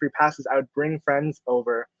had so many free passes. I would bring friends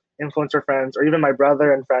over, influencer friends, or even my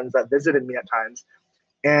brother and friends that visited me at times.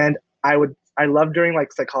 And I love doing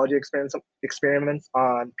like psychology experiments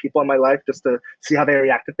on people in my life just to see how they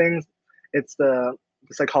react to things. It's the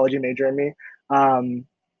psychology major in me.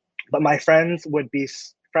 But my friends would be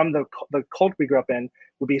from the cult we grew up in,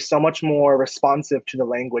 would be so much more responsive to the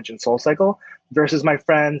language in SoulCycle versus my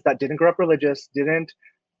friends that didn't grow up religious, didn't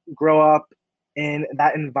grow up in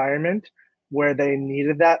that environment where they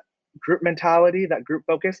needed that group mentality, that group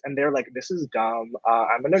focus, and they're like, this is dumb.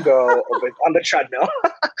 I'm gonna go on the treadmill.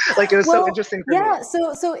 Like, it was so interesting for me.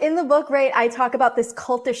 So in the book, right, I talk about this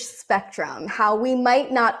cultish spectrum, how we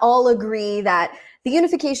might not all agree that the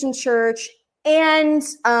Unification Church and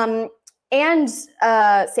say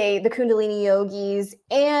the Kundalini yogis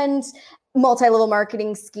and multi-level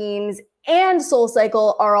marketing schemes and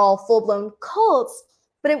SoulCycle are all full-blown cults,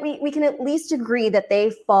 but we can at least agree that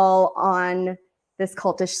they fall on this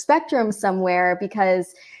cultish spectrum somewhere,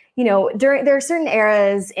 because, you know, there are certain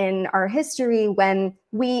eras in our history when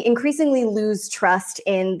we increasingly lose trust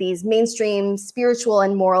in these mainstream spiritual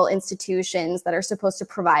and moral institutions that are supposed to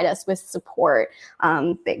provide us with support.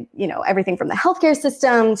 Everything from the healthcare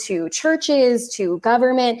system to churches to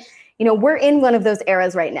government. You know, we're in one of those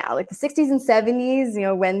eras right now, like the 60s and 70s, you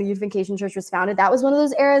know, when the Unification Church was founded, that was one of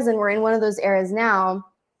those eras, and we're in one of those eras now.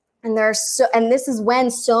 And this is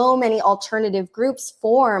when so many alternative groups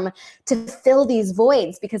form to fill these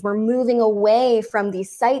voids, because we're moving away from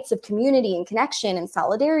these sites of community and connection and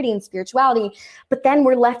solidarity and spirituality. But then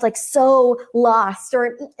we're left like so lost,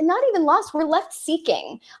 or not even lost, we're left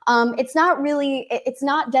seeking. It's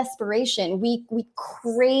not desperation. We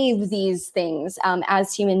crave these things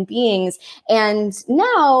as human beings. And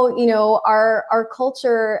now, you know, our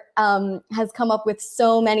culture has come up with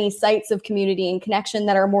so many sites of community and connection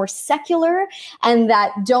that are more secular and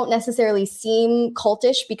that don't necessarily seem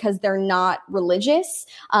cultish because they're not religious.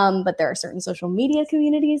 But there are certain social media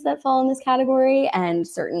communities that fall in this category, and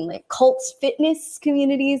certain like cult fitness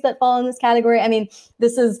communities that fall in this category. I mean,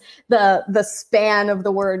 this is the span of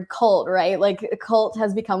the word cult, right? Like cult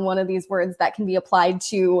has become one of these words that can be applied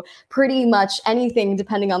to pretty much anything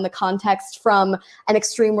depending on the context, from an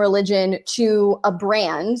extreme religion to a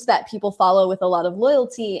brand that people follow with a lot of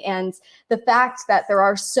loyalty. And the fact that there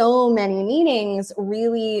are so many meanings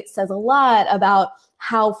really says a lot about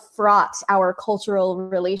how fraught our cultural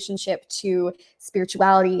relationship to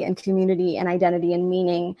spirituality and community and identity and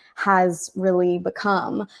meaning has really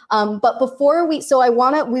become. But before we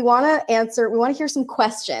want to hear some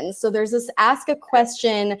questions. So there's this ask a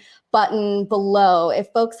question button below. If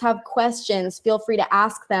folks have questions, feel free to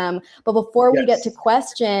ask them. But before we get to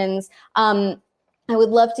questions, I would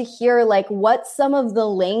love to hear like what some of the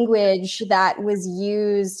language that was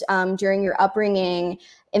used during your upbringing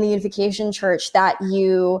in the Unification Church that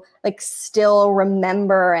you like still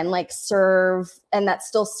remember and like serve, and that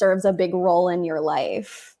still serves a big role in your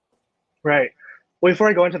life. Right. Well, before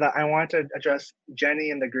I go into that, I want to address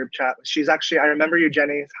Jenny in the group chat. She's actually, I remember you,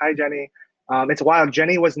 Jenny. Hi, Jenny. It's wild.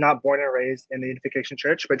 Jenny was not born and raised in the Unification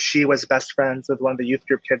Church, but she was best friends with one of the youth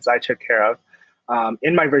group kids I took care of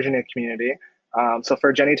in my Virginia community. So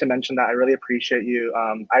for Jenny to mention that, I really appreciate you.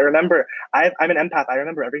 I remember, I'm an empath. I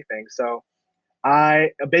remember everything. So a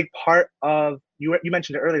big part of, you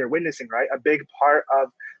mentioned it earlier, witnessing, right? A big part of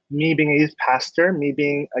me being a youth pastor, me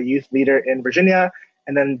being a youth leader in Virginia,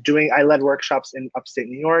 and then I led workshops in upstate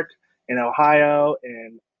New York, in Ohio,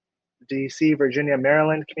 in DC, Virginia,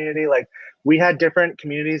 Maryland community. Like we had different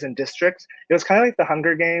communities and districts. It was kind of like the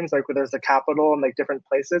Hunger Games, like where there's the capital and like different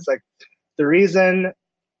places. Like the reason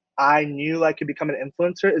I knew I could become an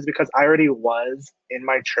influencer is because I already was in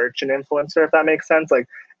my church an influencer, if that makes sense. Like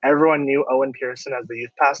everyone knew Owen Pearson as the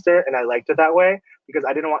youth pastor, and I liked it that way because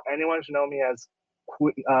I didn't want anyone to know me as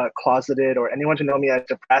closeted or anyone to know me as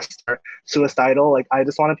depressed or suicidal. Like I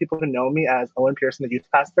just wanted people to know me as Owen Pearson, the youth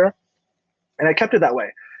pastor, and I kept it that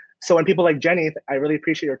way. So when people like Jenny, I really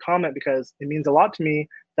appreciate your comment because it means a lot to me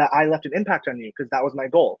that I left an impact on you, because that was my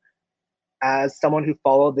goal. As someone who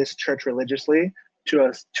followed this church religiously to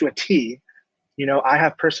a T, you know, I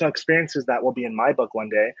have personal experiences that will be in my book one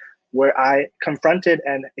day, where I confronted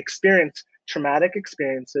and experienced traumatic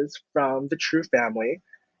experiences from the True Family.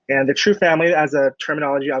 And the True Family as a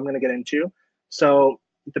terminology I'm going to get into. So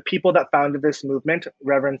the people that founded this movement,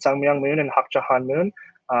 Reverend Sang Myung Moon and Hak Ja Han Moon,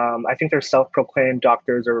 I think they're self-proclaimed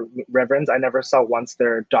doctors or reverends. I never saw once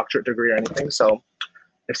their doctorate degree or anything. So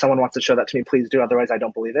if someone wants to show that to me, please do. Otherwise, I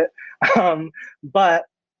don't believe it. But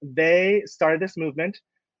they started this movement.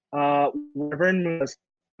 Reverend Moon was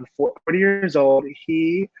 40 years old.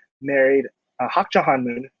 He married Hak Ja Han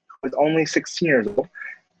Moon, who was only 16 years old.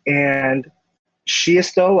 And she is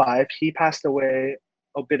still alive. He passed away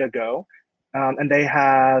a bit ago. And they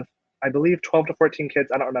have, I believe, 12 to 14 kids.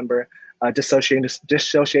 I don't remember.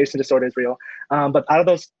 Dissociation disorder is real. But out of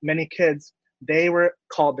those many kids, they were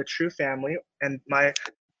called the True Family. And my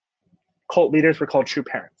cult leaders were called True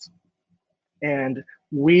Parents. And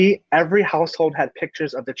every household had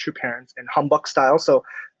pictures of the True Parents in hanbok style, so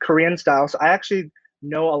Korean style. So I actually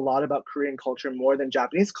know a lot about Korean culture more than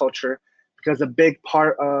Japanese culture, because a big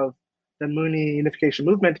part of the Moonie unification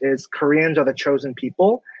movement is Koreans are the chosen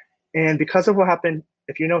people. And because of what happened,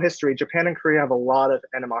 if you know history, Japan and Korea have a lot of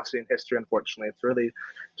animosity in history, unfortunately. It's really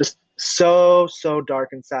just so dark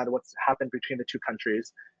and sad what's happened between the two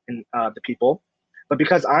countries and the people. But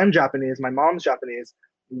because I'm Japanese, my mom's Japanese,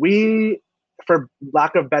 we, for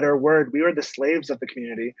lack of a better word, we were the slaves of the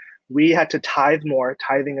community. We had to tithe more.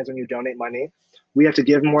 Tithing is when you donate money. We had to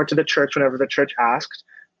give more to the church whenever the church asked.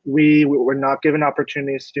 We were not given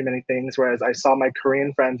opportunities to do many things, whereas I saw my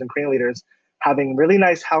Korean friends and Korean leaders having really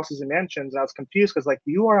nice houses and mansions, and I was confused because, like,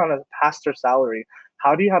 you are on a pastor salary.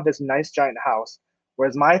 How do you have this nice giant house?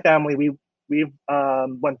 Whereas my family, we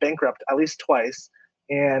went bankrupt at least twice,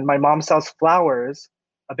 and my mom sells flowers.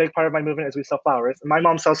 A big part of my movement is we sell flowers. And my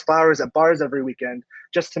mom sells flowers at bars every weekend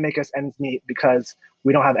just to make us ends meet because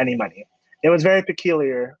we don't have any money. It was very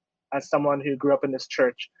peculiar as someone who grew up in this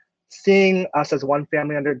church, seeing us as one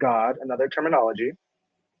family under God, another terminology.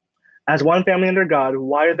 As one family under God,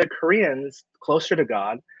 why are the Koreans closer to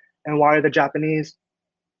God? And why are the Japanese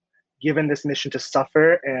given this mission to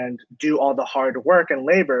suffer and do all the hard work and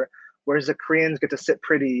labor, whereas the Koreans get to sit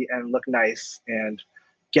pretty and look nice and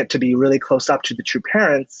get to be really close up to the True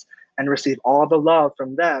Parents and receive all the love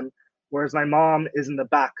from them, whereas my mom is in the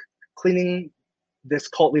back cleaning this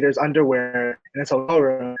cult leader's underwear in his hotel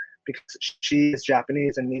room because she is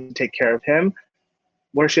Japanese and needs to take care of him.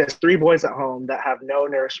 where she has 3 boys at home that have no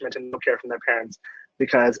nourishment and no care from their parents.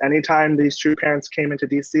 Because anytime these true parents came into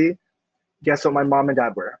DC, guess what my mom and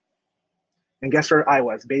dad were? And guess where I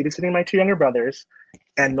was? Babysitting my 2 younger brothers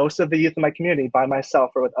and most of the youth in my community by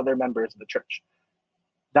myself or with other members of the church.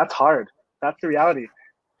 That's hard. That's the reality.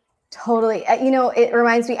 Totally. It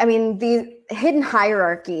reminds me, these hidden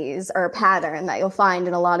hierarchies are a pattern that you'll find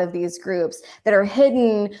in a lot of these groups that are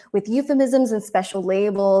hidden with euphemisms and special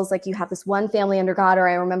labels. Like you have this one family under God, or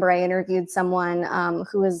I remember I interviewed someone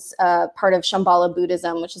who was part of Shambhala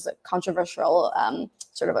Buddhism, which is a controversial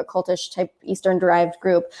sort of a cultish type Eastern derived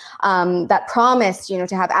group that promised,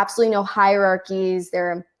 to have absolutely no hierarchies.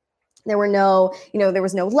 There were no, there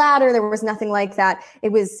was no ladder. There was nothing like that. It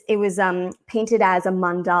was painted as a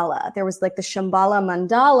mandala. There was like the Shambhala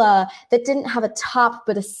mandala that didn't have a top,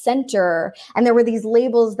 but a center. And there were these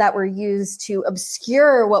labels that were used to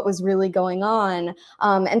obscure what was really going on.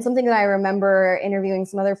 And something that I remember interviewing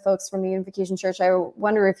some other folks from the Unification Church, I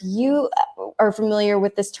wonder if you are familiar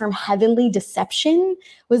with this term heavenly deception.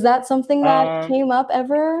 Was that something that came up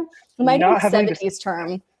ever? It might have been a 70s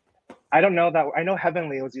term. I don't know that. I know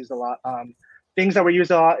heavenly was used a lot. Things that were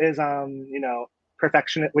used a lot is,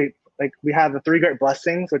 perfection. We have the 3 great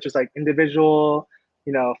blessings, which is like individual,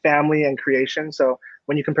 family and creation. So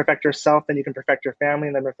when you can perfect yourself, then you can perfect your family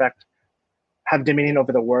and then have dominion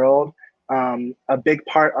over the world. A big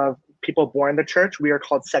part of people born in the church, we are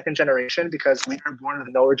called second generation because we are born with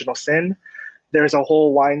no original sin. There's a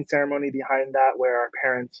whole wine ceremony behind that where our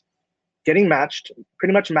parents getting matched,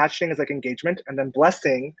 pretty much matching is like engagement, and then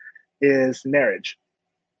blessing is marriage.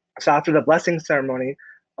 So after the blessing ceremony,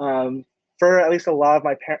 for at least a lot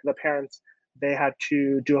of the parents, they had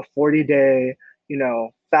to do a 40-day,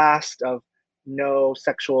 fast of no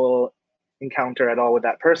sexual encounter at all with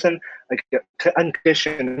that person. Like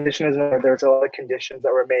conditions, there's a lot of conditions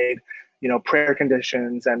that were made, prayer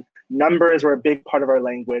conditions, and numbers were a big part of our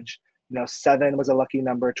language. 7 was a lucky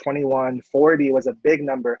number, 21, 40 was a big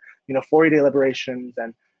number, 40-day liberations,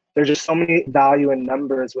 and there's just so many value in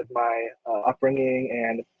numbers with my upbringing.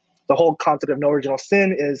 And the whole concept of no original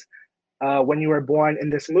sin is when you are born in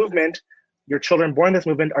this movement, your children born in this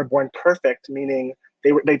movement are born perfect, meaning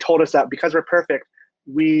they told us that because we're perfect,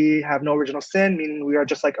 we have no original sin, meaning we are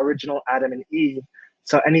just like original Adam and Eve.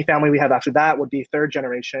 So any family we have after that would be 3rd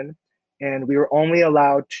generation. And we were only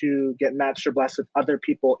allowed to get matched or blessed with other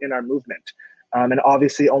people in our movement. And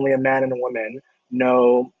obviously only a man and a woman.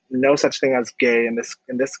 No such thing as gay in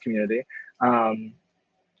this community.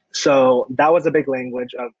 So that was a big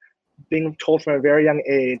language of being told from a very young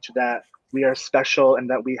age that we are special and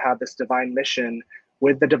that we have this divine mission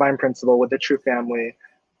with the divine principle, with the true family,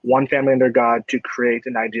 one family under God to create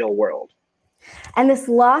an ideal world. And this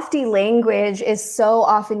lofty language is so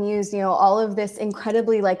often used, all of this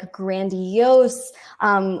incredibly like grandiose,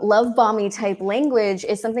 love bomby type language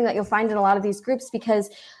is something that you'll find in a lot of these groups, because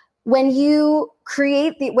when you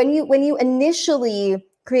initially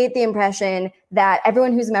create the impression that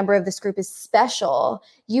everyone who's a member of this group is special,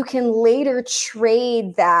 you can later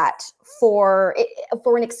trade that for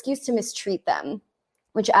an excuse to mistreat them,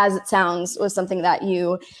 which, as it sounds, was something that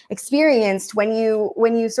you experienced when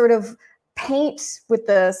you sort of paint, with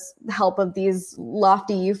the help of these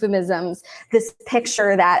lofty euphemisms, this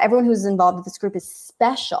picture that everyone who's involved with this group is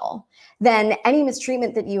special. Then any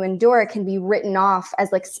mistreatment that you endure can be written off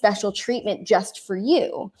as like special treatment just for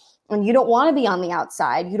you. And you don't want to be on the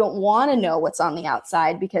outside. You don't want to know what's on the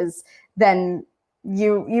outside, because then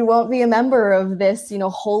you won't be a member of this,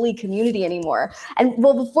 holy community anymore. And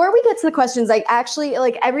well, before we get to the questions, I actually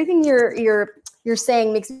like everything you're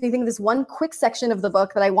saying makes me think of this one quick section of the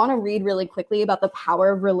book that I want to read really quickly about the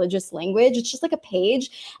power of religious language. It's just like a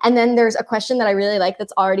page. And then there's a question that I really like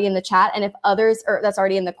that's already in the chat. And if others, or that's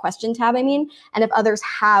already in the question tab, and if others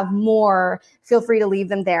have more, feel free to leave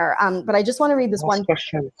them there. But I just want to read this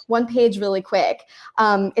one page really quick.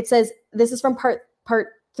 It says, this is from part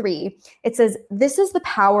 3. It says, this is the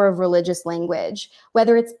power of religious language.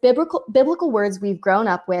 Whether it's biblical words we've grown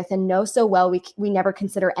up with and know so well we never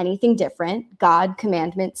consider anything different, God,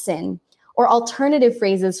 commandment, sin, or alternative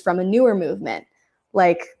phrases from a newer movement,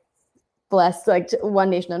 like blessed, like one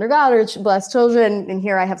nation under God, or blessed children. And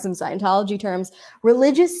here I have some Scientology terms.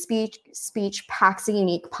 Religious speech packs a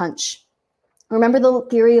unique punch. Remember the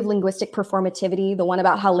theory of linguistic performativity, the one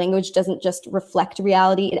about how language doesn't just reflect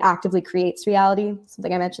reality, it actively creates reality,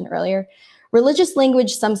 something I mentioned earlier. Religious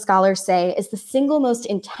language, some scholars say, is the single most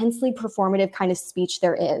intensely performative kind of speech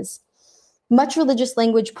there is. Much religious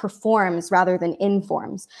language performs rather than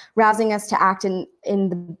informs, rousing us to act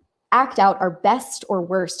out our best or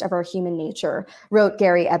worst of our human nature, wrote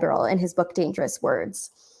Gary Eberl in his book, Dangerous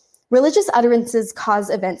Words. Religious utterances cause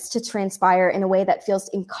events to transpire in a way that feels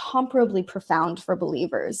incomparably profound for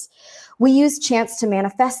believers. We use chants to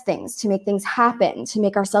manifest things, to make things happen, to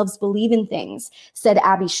make ourselves believe in things, said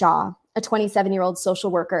Abby Shaw, a 27-year-old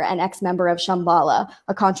social worker and ex-member of Shambhala,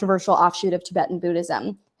 a controversial offshoot of Tibetan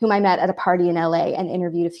Buddhism, whom I met at a party in LA and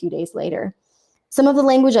interviewed a few days later. Some of the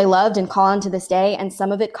language I loved and call on to this day, and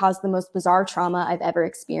some of it caused the most bizarre trauma I've ever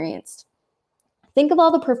experienced. Think of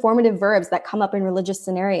all the performative verbs that come up in religious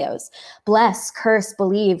scenarios. Bless, curse,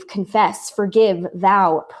 believe, confess, forgive,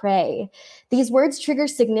 vow, pray. These words trigger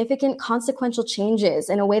significant consequential changes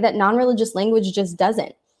in a way that non-religious language just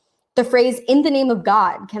doesn't. The phrase, in the name of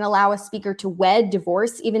God, can allow a speaker to wed,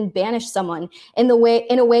 divorce, even banish someone in a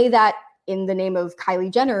way that, in the name of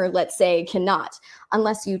Kylie Jenner, let's say, cannot,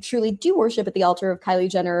 unless you truly do worship at the altar of Kylie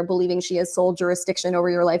Jenner, believing she has sole jurisdiction over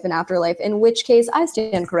your life and afterlife, in which case I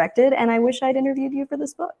stand corrected, and I wish I'd interviewed you for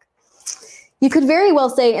this book. You could very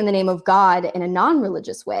well say in the name of God in a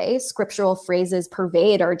non-religious way. Scriptural phrases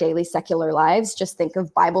pervade our daily secular lives. Just think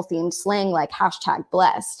of Bible-themed slang like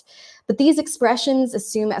 #blessed. But these expressions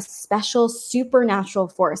assume a special supernatural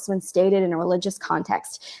force when stated in a religious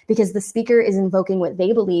context, because the speaker is invoking what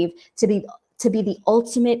they believe to be the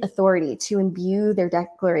ultimate authority to imbue their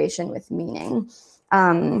declaration with meaning.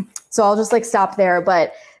 So I'll just stop there,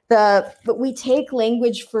 but we take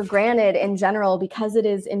language for granted in general because it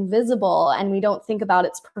is invisible and we don't think about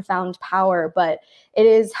its profound power, but it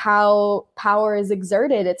is how power is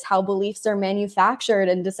exerted. It's how beliefs are manufactured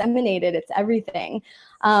and disseminated. It's everything.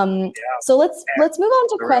 So let's move on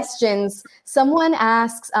to questions. Someone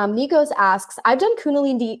asks, Nikos asks, I've done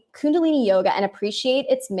Kundalini yoga and appreciate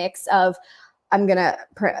its mix of, I'm going to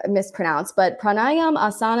mispronounce, but pranayam,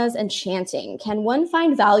 asanas, and chanting. Can one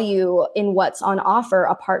find value in what's on offer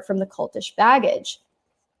apart from the cultish baggage?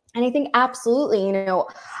 And I think absolutely,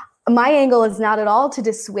 my angle is not at all to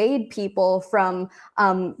dissuade people from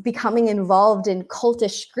becoming involved in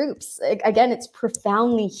cultish groups. Again, it's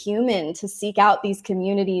profoundly human to seek out these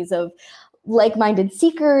communities of like-minded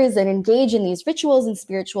seekers and engage in these rituals and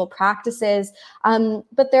spiritual practices.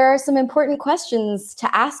 But there are some important questions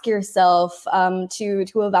to ask yourself to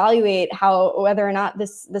evaluate whether or not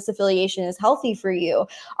this affiliation is healthy for you.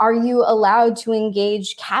 Are you allowed to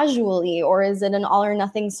engage casually, or is it an all or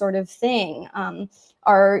nothing sort of thing?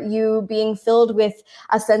 Are you being filled with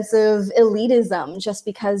a sense of elitism just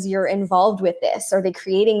because you're involved with this? Are they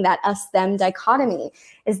creating that us-them dichotomy?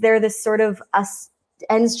 Is there this sort of us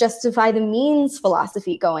ends justify the means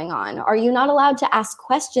philosophy going on? Are you not allowed to ask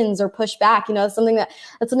questions or push back? That's something that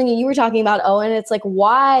you were talking about, Owen. It's like,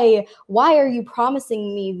 why are you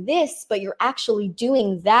promising me this, but you're actually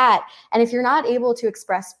doing that? And if you're not able to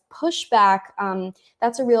express pushback,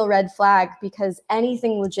 that's a real red flag, because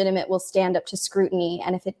anything legitimate will stand up to scrutiny.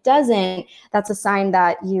 And if it doesn't, that's a sign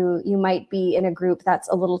that you might be in a group that's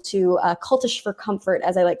a little too cultish for comfort,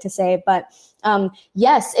 as I like to say. But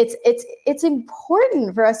yes, it's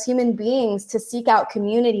important for us human beings to seek out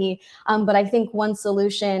community. But I think one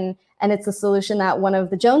solution, and it's a solution that one of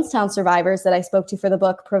the Jonestown survivors that I spoke to for the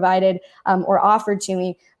book provided or offered to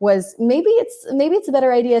me, was maybe it's a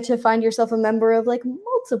better idea to find yourself a member of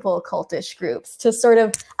multiple cultish groups to sort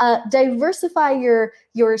of diversify your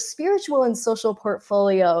spiritual and social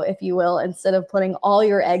portfolio, if you will, instead of putting all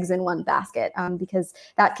your eggs in one basket, because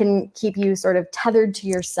that can keep you sort of tethered to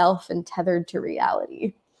yourself and tethered to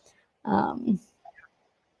reality. Yeah,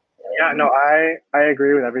 no, I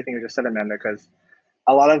agree with everything you just said, Amanda, because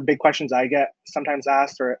a lot of big questions I get sometimes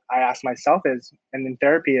asked, or I ask myself and in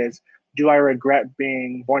therapy is, do I regret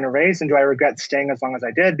being born and raised, and do I regret staying as long as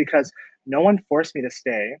I did? Because no one forced me to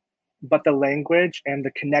stay, but the language and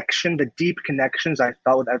the connection, the deep connections I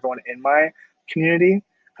felt with everyone in my community,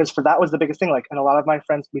 because that was the biggest thing. And a lot of my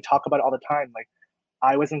friends, we talk about it all the time.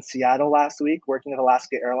 I was in Seattle last week working at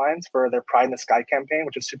Alaska Airlines for their Pride in the Sky campaign,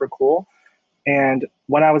 which is super cool. And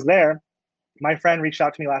when I was there, my friend reached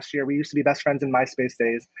out to me last year. We used to be best friends in MySpace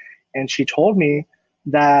days. And she told me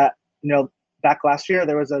that, back last year,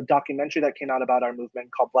 there was a documentary that came out about our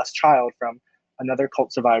movement called Blessed Child from another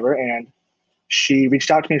cult survivor. And she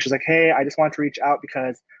reached out to me and she's like, hey, I just wanted to reach out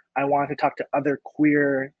because I wanted to talk to other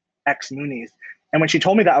queer ex-Moonies. And when she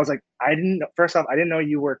told me that, I was like, first off, I didn't know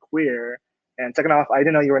you were queer. And second off, I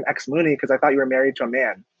didn't know you were an ex-Moonie because I thought you were married to a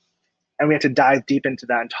man. And we had to dive deep into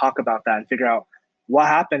that and talk about that and figure out what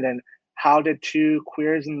happened and how did two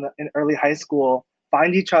queers in early high school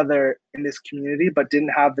find each other in this community, but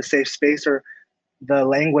didn't have the safe space or the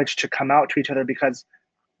language to come out to each other, because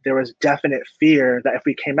there was definite fear that if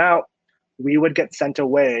we came out, we would get sent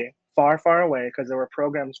away, far, far away, because there were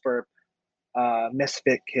programs for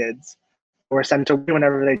misfit kids. were sent away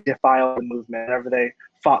whenever they defiled the movement, whenever they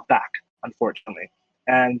fought back, unfortunately.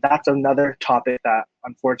 And that's another topic that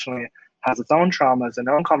unfortunately has its own traumas and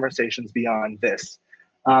own conversations beyond this.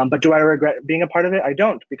 But do I regret being a part of it? I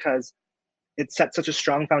don't, because it set such a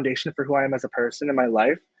strong foundation for who I am as a person in my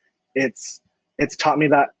life. It's taught me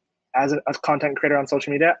that as a content creator on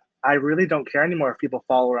social media, I really don't care anymore if people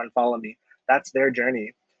follow or unfollow me. That's their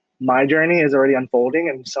journey. My journey is already unfolding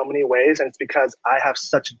in so many ways, and it's because I have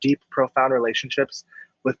such deep, profound relationships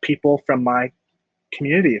with people from my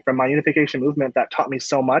community, from my unification movement, that taught me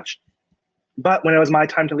so much. But when it was my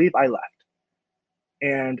time to leave, I left.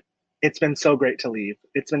 And it's been so great to leave.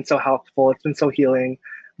 It's been so helpful. It's been so healing.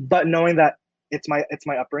 But knowing that it's my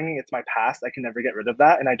upbringing, it's my past, I can never get rid of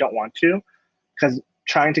that, and I don't want to, because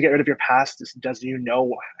trying to get rid of your past just does you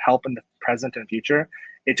no help in the present and future.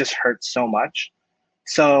 It just hurts so much.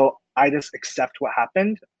 So I just accept what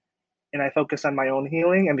happened, and I focus on my own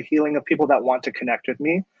healing and the healing of people that want to connect with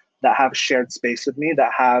me, that have shared space with me,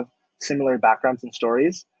 that have similar backgrounds and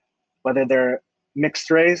stories, whether they're mixed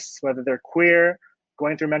race, whether they're queer,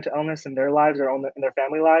 going through mental illness in their lives or in their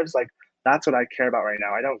family lives. Like, that's what I care about right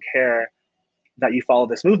now. I don't care that you follow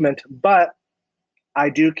this movement, but I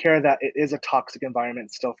do care that it is a toxic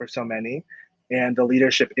environment still for so many, and the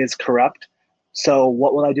leadership is corrupt. So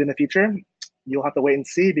what will I do in the future? You'll have to wait and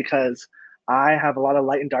see, because I have a lot of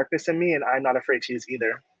light and darkness in me, and I'm not afraid to use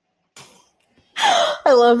either.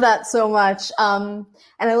 I love that so much. And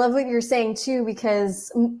I love what you're saying too,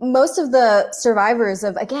 because most of the survivors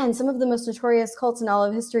of, again, some of the most notorious cults in all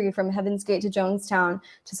of history, from Heaven's Gate to Jonestown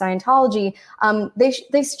to Scientology,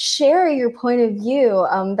 they share your point of view,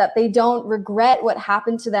 that they don't regret what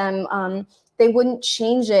happened to them. They wouldn't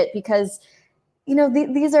change it because, you know,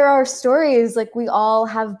 these are our stories. Like, we all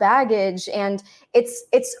have baggage, and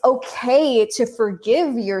it's okay to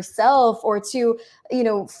forgive yourself, or to, you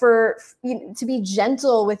know, to be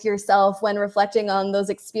gentle with yourself when reflecting on those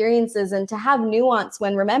experiences, and to have nuance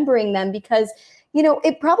when remembering them, because, you know,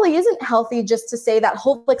 it probably isn't healthy just to say that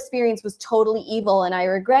whole experience was totally evil and I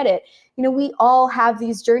regret it. You know, we all have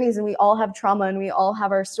these journeys, and we all have trauma, and we all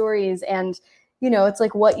have our stories, and, you know, it's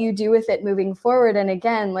like what you do with it moving forward. And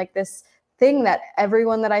again, like, this thing that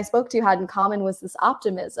everyone that I spoke to had in common was this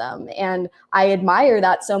optimism. And I admire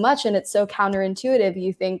that so much. And it's so counterintuitive.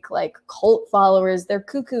 You think like cult followers, they're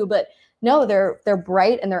cuckoo, but no, they're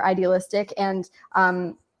bright and they're idealistic. And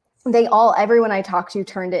everyone I talked to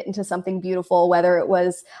turned it into something beautiful, whether it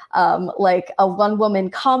was like a one-woman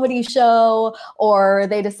comedy show, or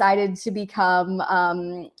they decided to become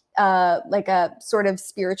like a sort of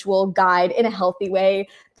spiritual guide in a healthy way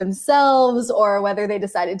themselves, or whether they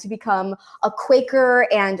decided to become a Quaker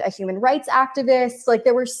and a human rights activist. Like,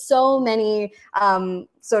 there were so many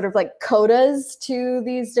sort of like codas to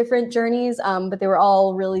these different journeys, but they were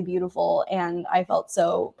all really beautiful, and I felt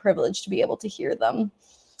so privileged to be able to hear them.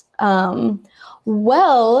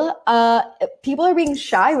 People are being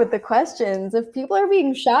shy with the questions. If people are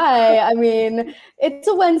being shy, I mean, it's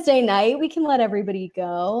a Wednesday night. We can let everybody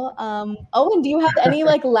go. Owen, do you have any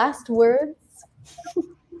like last words?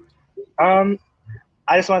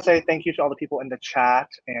 I just want to say thank you to all the people in the chat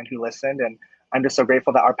and who listened. And I'm just so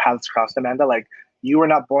grateful that our paths crossed, Amanda. Like, you were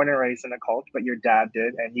not born and raised in a cult, but your dad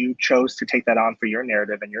did. And you chose to take that on for your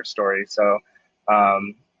narrative and your story. So,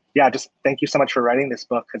 yeah, just thank you so much for writing this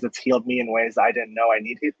book, because it's healed me in ways I didn't know I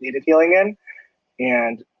needed healing in.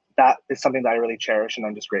 And that is something that I really cherish, and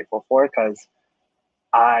I'm just grateful for, because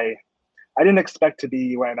I didn't expect to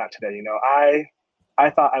be where I'm at today. You know, I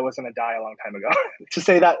thought I was going to die a long time ago. To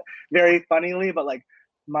say that very funnily, but like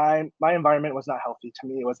my environment was not healthy to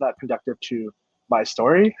me. It was not conducive to my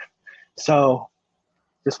story. So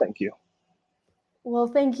just thank you. Well,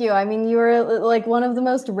 thank you. I mean, you were like one of the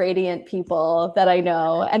most radiant people that I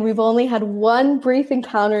know, and we've only had one brief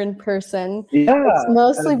encounter in person. Yeah, it's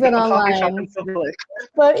mostly been online.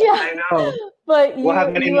 But yeah, I know. But we'll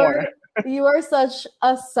have many more. You are such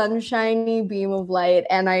a sunshiny beam of light,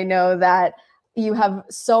 and I know that you have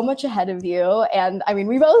so much ahead of you. And I mean,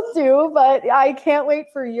 we both do, but I can't wait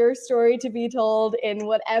for your story to be told in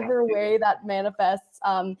whatever way that manifests.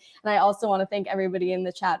 And I also want to thank everybody in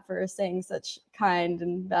the chat for saying such kind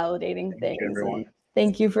and validating things. Thank you, everyone.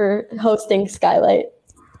 Thank you for hosting Skylight.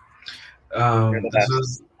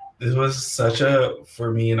 This was such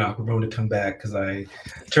for me, an awkward moment to come back, because I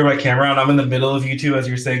turn my camera on. I'm in the middle of you two as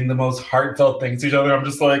you're saying the most heartfelt things to each other. I'm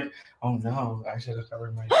just like, oh no, I should have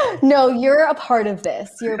covered my face. No, you're a part of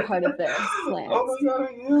this. You're a part of this, Lance. Oh my God,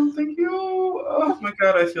 I am. Thank you. Oh my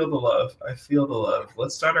God, I feel the love.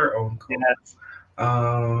 Let's start our own call. Yes.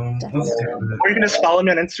 Or you can just follow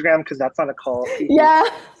me on Instagram, because that's not a call. Yeah.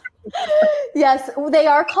 Yes, they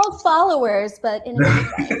are called followers, but in a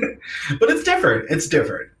different way. But it's different. It's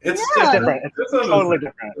different. It's Yeah. Different. It's totally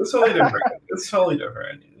different. It's totally different. It's totally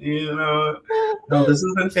different. You know, no, this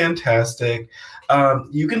has been fantastic.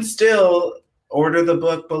 You can still order the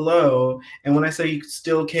book below, and when I say you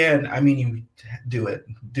still can, I mean you do it.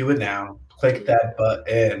 Do it now. Click that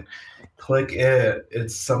button. Click it.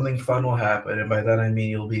 It's something fun will happen, and by that I mean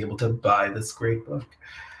you'll be able to buy this great book.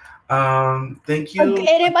 Thank you. And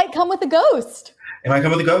it might come with a ghost. It might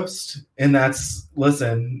come with a ghost, and that's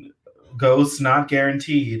ghosts not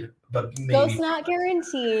guaranteed, but maybe. Ghost not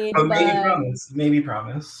guaranteed, but but maybe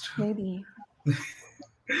promised. maybe.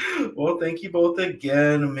 Well, thank you both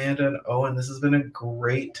again, Amanda and Owen. This has been a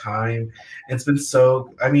great time. It's been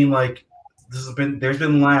there's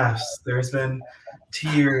been laughs, there's been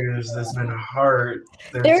tears, there's been heart.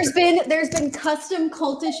 There's been custom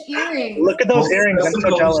cultish earrings. Look at those earrings. I'm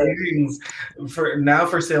so jealous. Earrings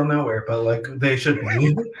for sale nowhere, but like they should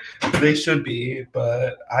be. They should be,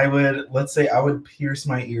 but I would pierce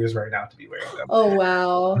my ears right now to be wearing them. Oh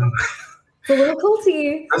wow. It's a little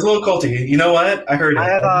culty. That's a little culty. You know what? I heard it. I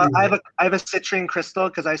have a citrine crystal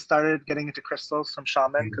because I started getting into crystals from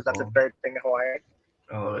shaman because that's a very big thing in Hawaii.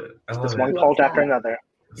 I love it. Just one cult after another.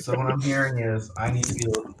 So what I'm hearing is I need to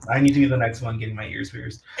be the next one getting my ears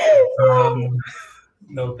pierced.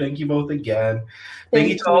 No, thank you both again. Thank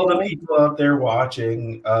you to all the people out there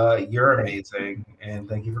watching. You're amazing, and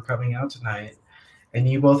thank you for coming out tonight. And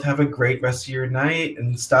you both have a great rest of your night,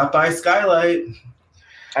 and stop by Skylight.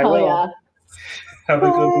 I will. Yeah. Have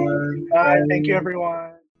a good one. Bye. Thank you,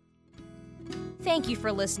 everyone. Thank you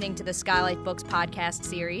for listening to the Skylight Books podcast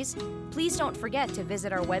series. Please don't forget to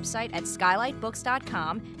visit our website at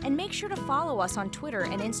skylightbooks.com and make sure to follow us on Twitter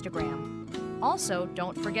and Instagram. Also,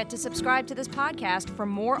 don't forget to subscribe to this podcast for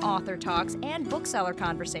more author talks and bookseller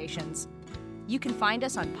conversations. You can find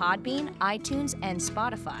us on Podbean, iTunes, and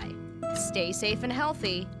Spotify. Stay safe and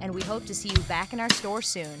healthy, and we hope to see you back in our store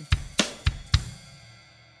soon.